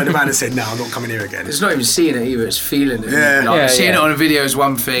if they turn around and said, no, I'm not coming here again. It's not even seeing it either, it's feeling it. Seeing it on a video is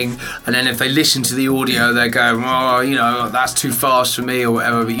one thing, and then if they listen to the audio, they're going, oh, you know, that's too fast for me or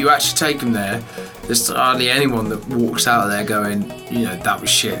whatever, but you actually take them there, there's hardly anyone that walks out of there going, you know, that was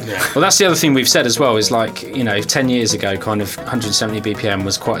shit. Well, that's the other thing we've said as well, is like, you know, 10 years ago, kind of 170 BPM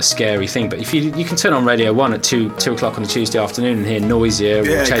was quite a scary thing, but if you can turn on Radio 1 at 2 o'clock on a Tuesday afternoon and hear Noisier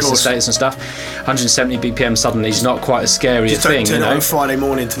or Chasing Status and stuff, 170 BPM suddenly is not quite as scary a thing. Just don't turn on Friday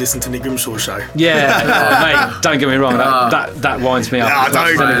morning to listen to Nick Grimshaw's show. Yeah, mate, don't get me wrong, that winds me up as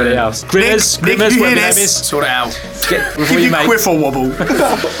much as anybody else. Grimmers, whatever your name is. Sort it out. Give you quiff or wobble.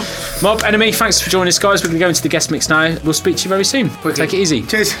 Mob Enemy, thanks for joining us, guys. We're going to go into the guest mix now. We'll speak to you very soon. Take it easy.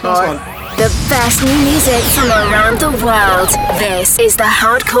 Cheers. Bye. The best new music from around the world. This is the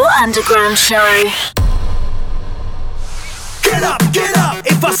Hardcore Underground Show. Get up,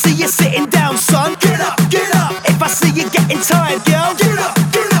 if I see you sitting down, son. Get up, if I see you getting tired, girl. Get up,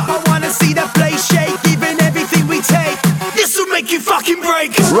 I wanna see that place shake, giving everything we take. This'll make you fucking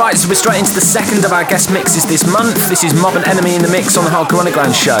break. Right, so we're straight into the second of our guest mixes this month. This is Mob and Enemy in the mix on the Hardcore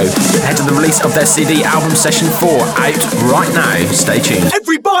Underground Show, ahead of the release of their CD Album Session 4, out right now. Stay tuned.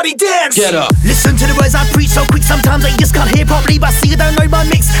 Everybody dance! Get up! Listen to the words I preach so quick, sometimes I just can't hear properly, but see you don't know my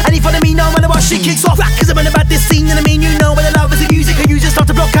mix. And if I don't mean no, when our shit kicks off, cause I'm about this scene, and I mean you know when the love is the music, and you just start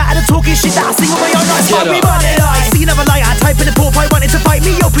to block out and talking shit that I sing on my own nights. Everybody lies, see another liar, type in the port, I wanted to fight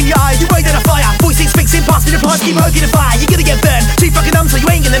me, open your eyes, you waited a fire, voices fixing, pass me the parts, keep holding the fire, you're gonna get burned, too fucking dumb so you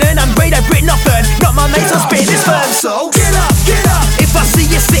ain't gonna learn, I'm great at Britain, not burn, got my mates, I'm spitting this firm, so get up, if I see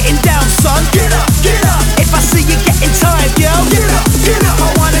you sitting down, son, get up, if I see you getting tired, girl, get up, I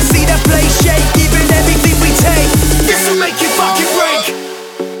wanna see that place shake, giving everything we take, this'll make you fucking break.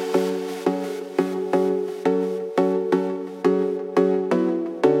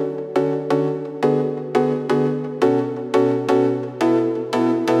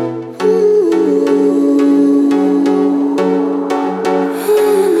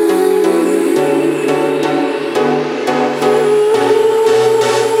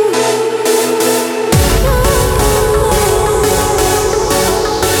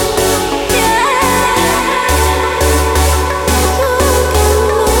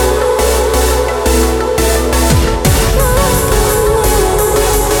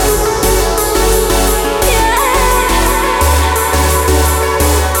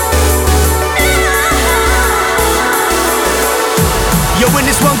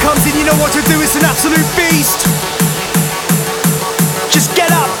 comes in, you know what to do, it's an absolute beast. Just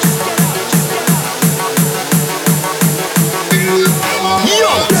get up.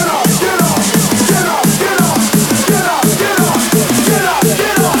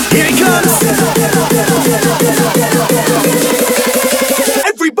 Here it comes.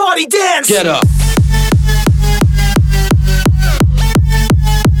 Everybody dance. Get up.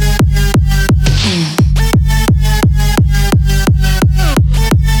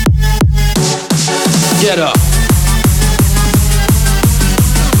 Get up.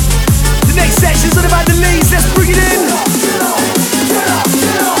 The next section's all about the leads. Let's bring it in.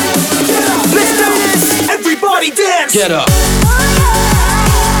 Let's do this. Everybody dance. Get up.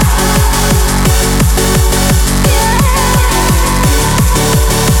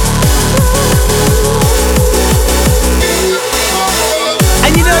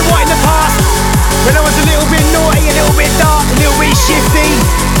 And you know what, in the past, when I was a little bit naughty, a little bit dark, a little bit shifty,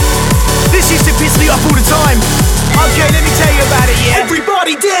 this used to piss me off all the time. Okay, let me tell you about it, yeah?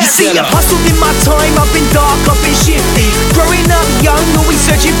 Everybody dance! You see, I've hustled in my time, I've been dark, I've been shifty. Growing up young, always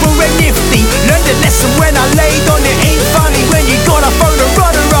searching for a nifty. Learned a lesson when I laid on it, ain't funny when you gotta phone a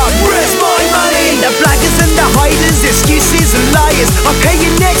runner up. Where's my money? The blaggers and the hiders, excuses and liars. I'll pay you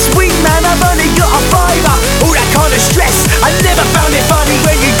next week, man, I've only got a fiver. All that kind of stress, I never found it funny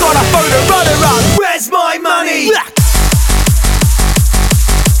when you gotta phone a runner up. Where's my money?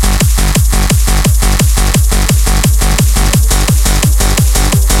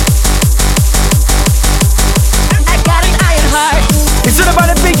 It's all about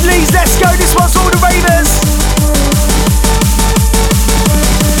the big leagues, let's go, this one's all the ravers.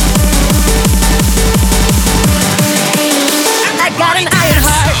 I got an iron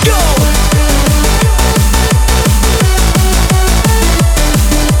heart. Go!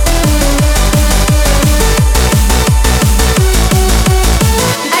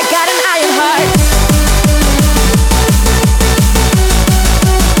 I got an iron heart.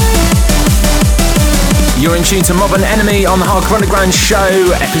 You're in tune to Mob and Enemy on the Hardcore Underground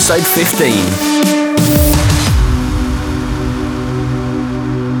Show, episode 15.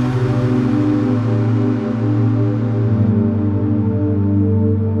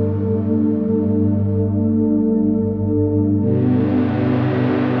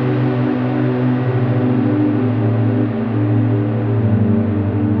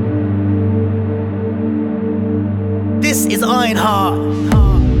 This is Ironheart.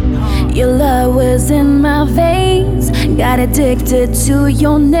 Your love was in my veins, got addicted to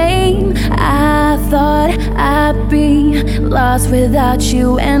your name. I thought I'd be lost without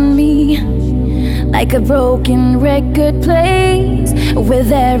you and me. Like a broken record plays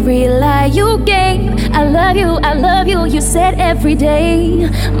with every lie you gave. I love you, you said every day.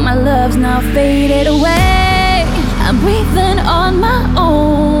 My love's now faded away. I'm breathing on my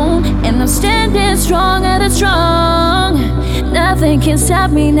own, and I'm standing strong at a strong. Nothing can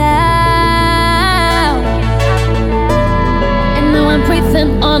stop me now. And now I'm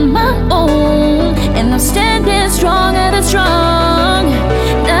breathing on my own, and I'm standing strong at a strong.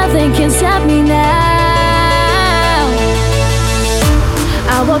 Nothing can stop me now.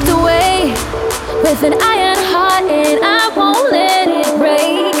 I walked away with an iron heart, and I won't let it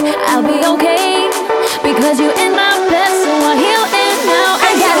break. I'll be okay because you're in my bed, so I heal it now.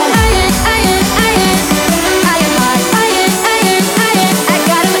 I got an iron heart.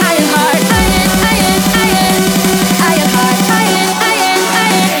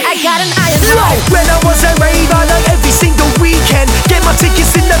 I got an iron heart. When I was a raver, like every single weekend, get my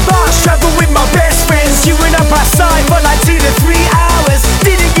tickets in the bus, travel with my best friends. You and I outside for like 2 to 3 hours.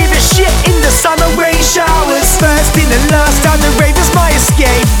 Didn't give a shit in the summer rain showers. First in the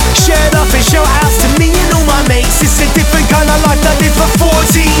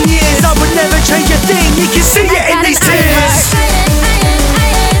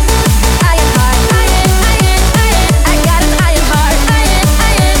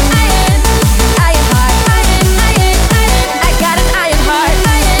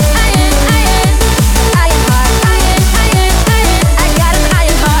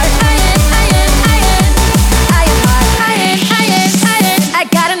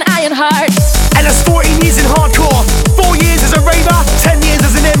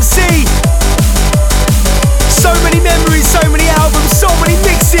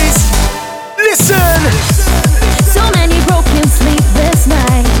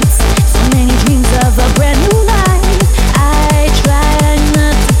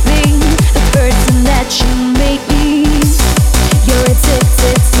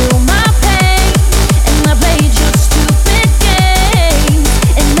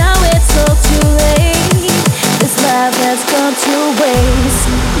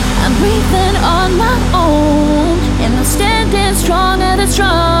breathing on my own, and I'm standing stronger than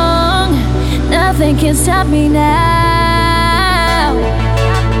strong. Nothing can stop me now.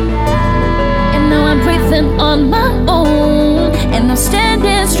 And now I'm breathing on my own, and I'm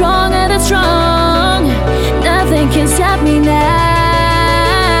standing stronger than strong. Nothing can stop me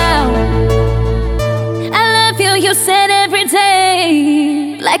now. I love you, you said every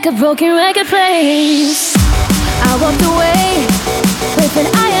day, like a broken record plays. I walked away with an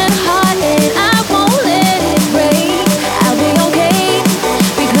iron heart, and I won't let it break. I'll be okay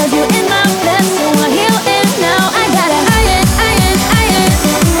because you're in my blood, so I heal it now. I got an iron heart,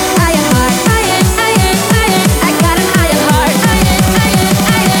 I got an iron heart,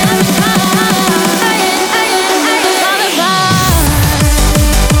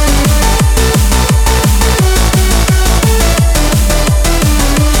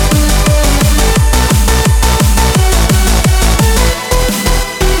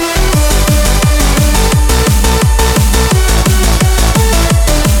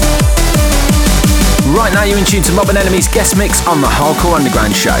 Right now you're in tune to Mob and Enemy's guest mix on the Hardcore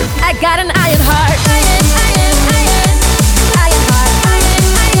Underground Show. I got an iron heart.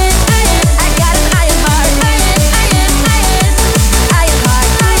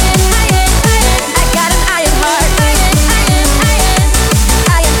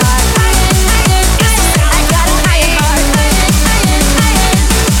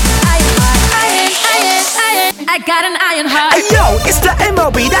 Got an iron heart. Hey yo, it's the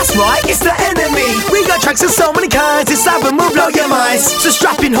MOB, that's right, it's the enemy. We got tracks of so many kinds, this album will blow your minds. So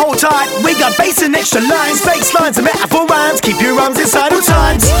strap in, hold tight, we got bass and extra lines, bass lines and metaphor rhymes, keep your arms inside all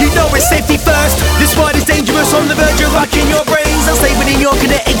times. You know it's safety first, this one is dangerous, on the verge of rocking your brains, I'll stay within your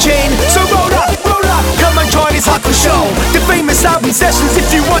kinetic chain. So roll up, come and try this hardcore show. The famous album sessions if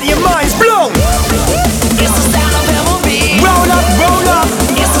you want your minds blown. It's the sound of MOB. Roll up,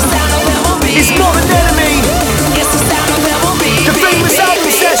 it's the sound of MOB. It's Mob and Enemy. The famous album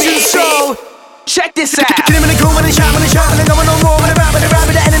session show. Check this out. Kill him in the cool, when they shout, when they know no more. When they rap, and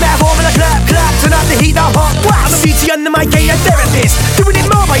the enemy form, and I clap. Turn up the heat, now hot. Wow. I'm a beauty under my cane, a therapist. Doing it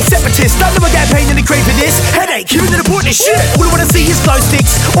more by separatist. I never get pain in the crave for this. Headache, you into the point of shit. All I wanna see is glow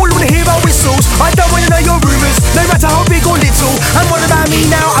sticks. All I wanna hear are whistles. I don't wanna know your rumors, no matter how big or little. And what about me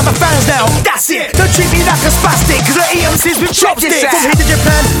now? I'm a fans now. That's it. Don't treat me like a spastic, cause I eat MCs with chopsticks. From here to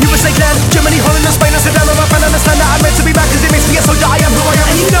Japan, USA clan, Germany, Holland, and Spain, Amsterdam, I'm up and understand that I'm meant to be back, cause it makes me get so that I am who I am,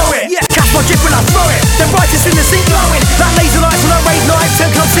 and you know it. Yeah. Catch my drift when I throw it. The brightest in the scene glowing, like laser lights when I raise nights.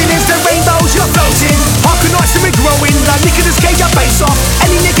 Turn club ceilings to rainbows, you're floating. Hardcore nights and we're growing, like Nicolas Cage, I face off.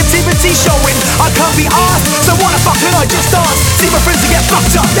 Any negativity showing, I can't be asked. So why the fuck can I just dance? See my friends and get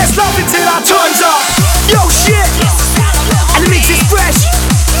fucked up. Let's laugh until our time's up. Yo shit, and the mix is fresh.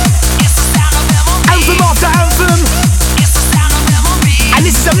 Anthem after anthem, and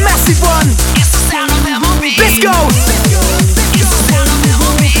this is a massive one. Let's go.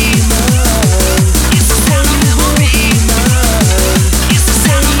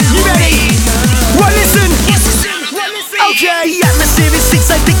 You ready? Right, listen. Okay, the atmosphere is sick,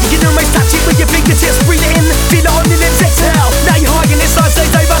 so I think you can almost touch it with your fingertips. Breathe it in, feel it on your lips, exhale. Now you're high in this side, say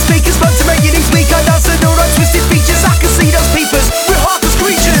over speakers, but to make it weak, I dance and all those twisted features. I can see those peepers, we're hardcore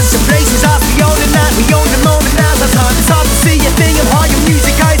creatures. The place is ours, we own the night, we own the moment. Now's our time, it's hard to see a thing of higher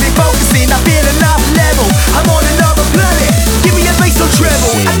music. I ain't focusing, I feel another level. I'm on another planet. Give me a bass or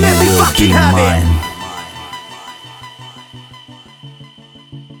treble, and let me fucking have it.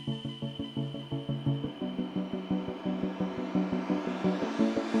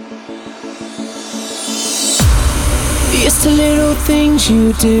 It's the little things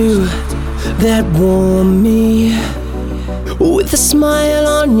you do that warm me. With a smile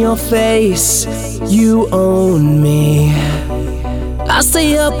on your face, you own me. I'll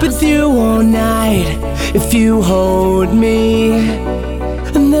stay up with you all night if you hold me.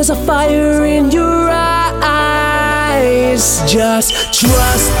 And there's a fire in your eyes. Just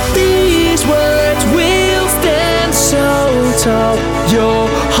trust these words will stand so tall. Your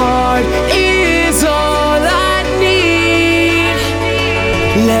heart is all I need.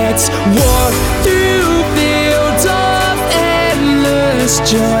 Let's walk through fields of endless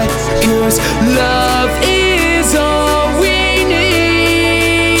joy, 'cause love is all we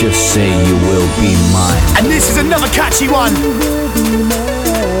need. Just say you will be mine. And this is another catchy one.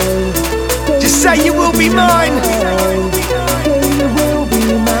 Just say you will be mine.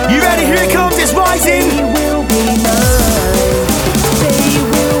 You ready? Here it comes, it's rising.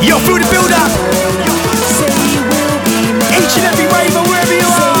 Yo, through the build up. Each and every raver, wherever you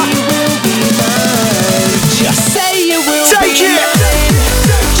are. Just say you will Take be it. mine.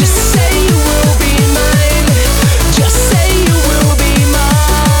 Just say you will be mine. Just say you will be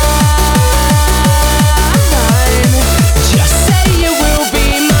mine.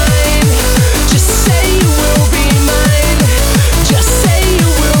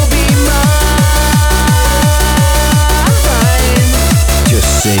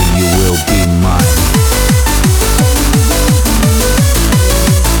 Just say you will be mine.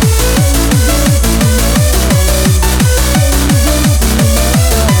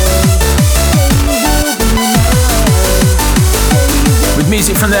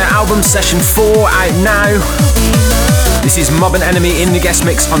 Music from their album Session 4 out now. This is Mob and Enemy in the guest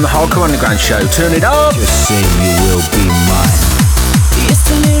mix on the Hardcore Underground show. Turn it up. Just say you will be mine. It's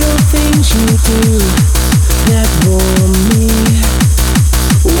the little things you do that warm me.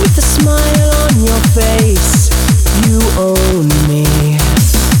 With a smile on your face, you own me.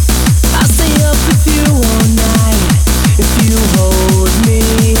 I'll stay up with you all night if you hold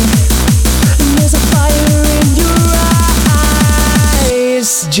me. And there's a fire in your eyes.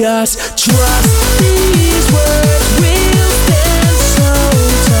 Just trust these words will stand so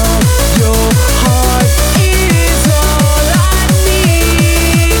tall. Your heart is all I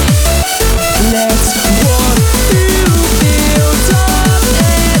need. Let's walk through fields of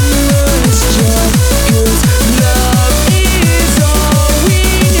endless joy, 'cause love is all we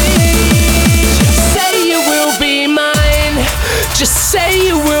need. Just say you will be mine. Just say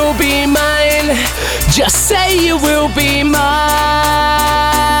you will be mine. Just say you will be mine.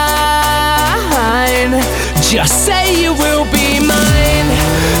 Just say you will be mine.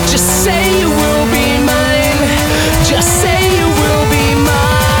 Just say you will be mine. Just say you will be mine.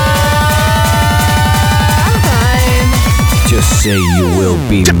 Just say you will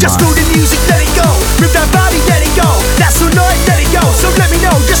be mine. Just do the music, let it go. Move that body, let it go. That's all night, let it go. So let me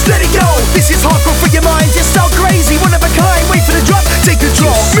know, just let it go. This is hardcore for your mind, just so crazy. One of a kind, wait for the drop, take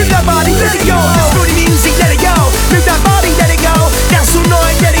control. Move that body, let it go. Just do the music, let it go. Move that body, let it go. That's all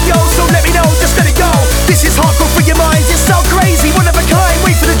night, let it go. So let me know, just let it go. This is hardcore for your mind, just so crazy. One of a kind,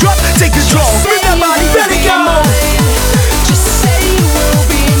 wait for the drop, take control. Move that body, let it go. Just say you will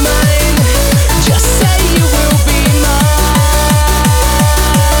be mine. Just say you will be mine.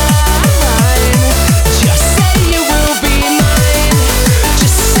 Just say you will be mine.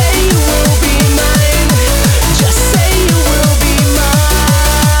 Just say you will be mine. Just say you will be mine. Just say you will be mine.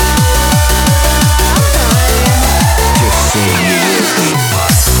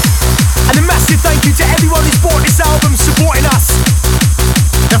 And a massive thank you to everyone who's bought this album, supporting us.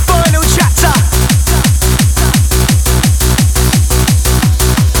 The final chapter.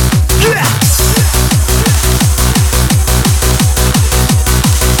 Yeah.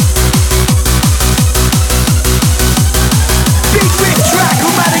 Big Rick track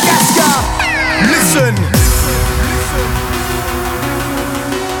on Madagascar. Listen.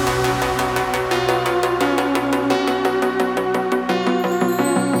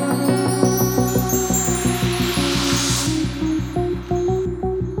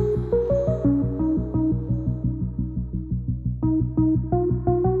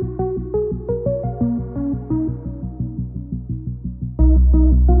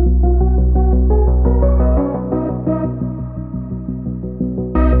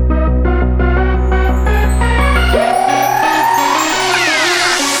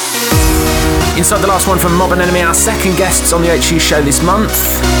 Inside the last one from Mob and Enemy, our second guests on the HU show this month.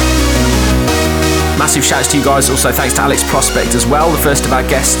 Massive shouts to you guys. Also thanks to Alex Prospect as well, the first of our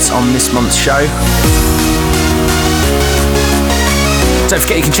guests on this month's show. Don't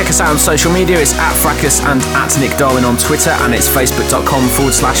forget you can check us out on social media. It's at Fracas and at Nick Darwin on Twitter, and it's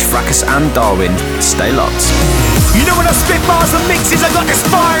facebook.com/Fracas and Darwin. Stay locked. You know when I spit bars and mixes, I got this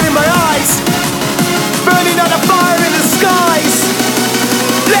fire in my eyes, burning out a fire in the skies.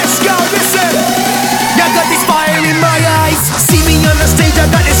 Let's go, listen. I got this fire in my eyes. See me on the stage, I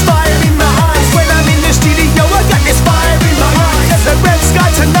got this fire in my eyes. When I'm in the studio, I got this fire in my eyes. There's a red sky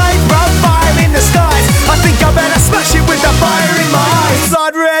tonight, bro, fire in the skies. I think I better smash it with the fire in my eyes.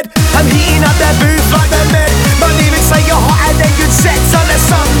 Blood red, I'm heating up that booth like the med. My lyrics say you're hotter than good sex on a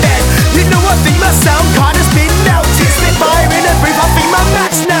Sunday. You know I think my sound card has been noticed. Lit fire in the booth, I think my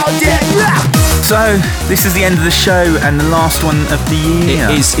match now, yeah. So, this is the end of the show and the last one of the year.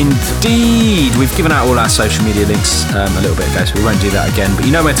 It is indeed. We've given out all our social media links a little bit ago, so we won't do that again. But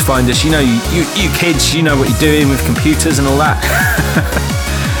you know where to find us. You know, you kids, you know what you're doing with computers and all that.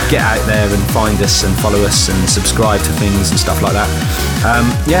 Get out there and find us and follow us and subscribe to things and stuff like that.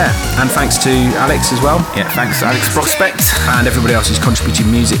 Yeah, and thanks to Alex as well. Yeah, thanks to Alex Prospect. And everybody else who's contributed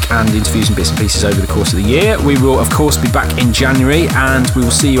music and interviews and bits and pieces over the course of the year. We will, of course, be back in January, and we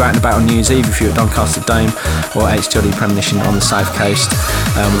will see you out and about on New Year's Eve if you're at Doncaster Dome or HTLD Premonition on the South Coast.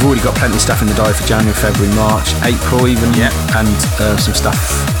 We've already got plenty of stuff in the diary for January, February, March, April even. Yeah. And some stuff,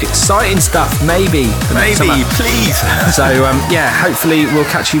 exciting stuff, maybe. Please. So, yeah, hopefully we'll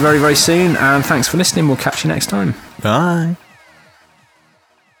catch you very, very soon, and thanks for listening. We'll catch you next time. Bye.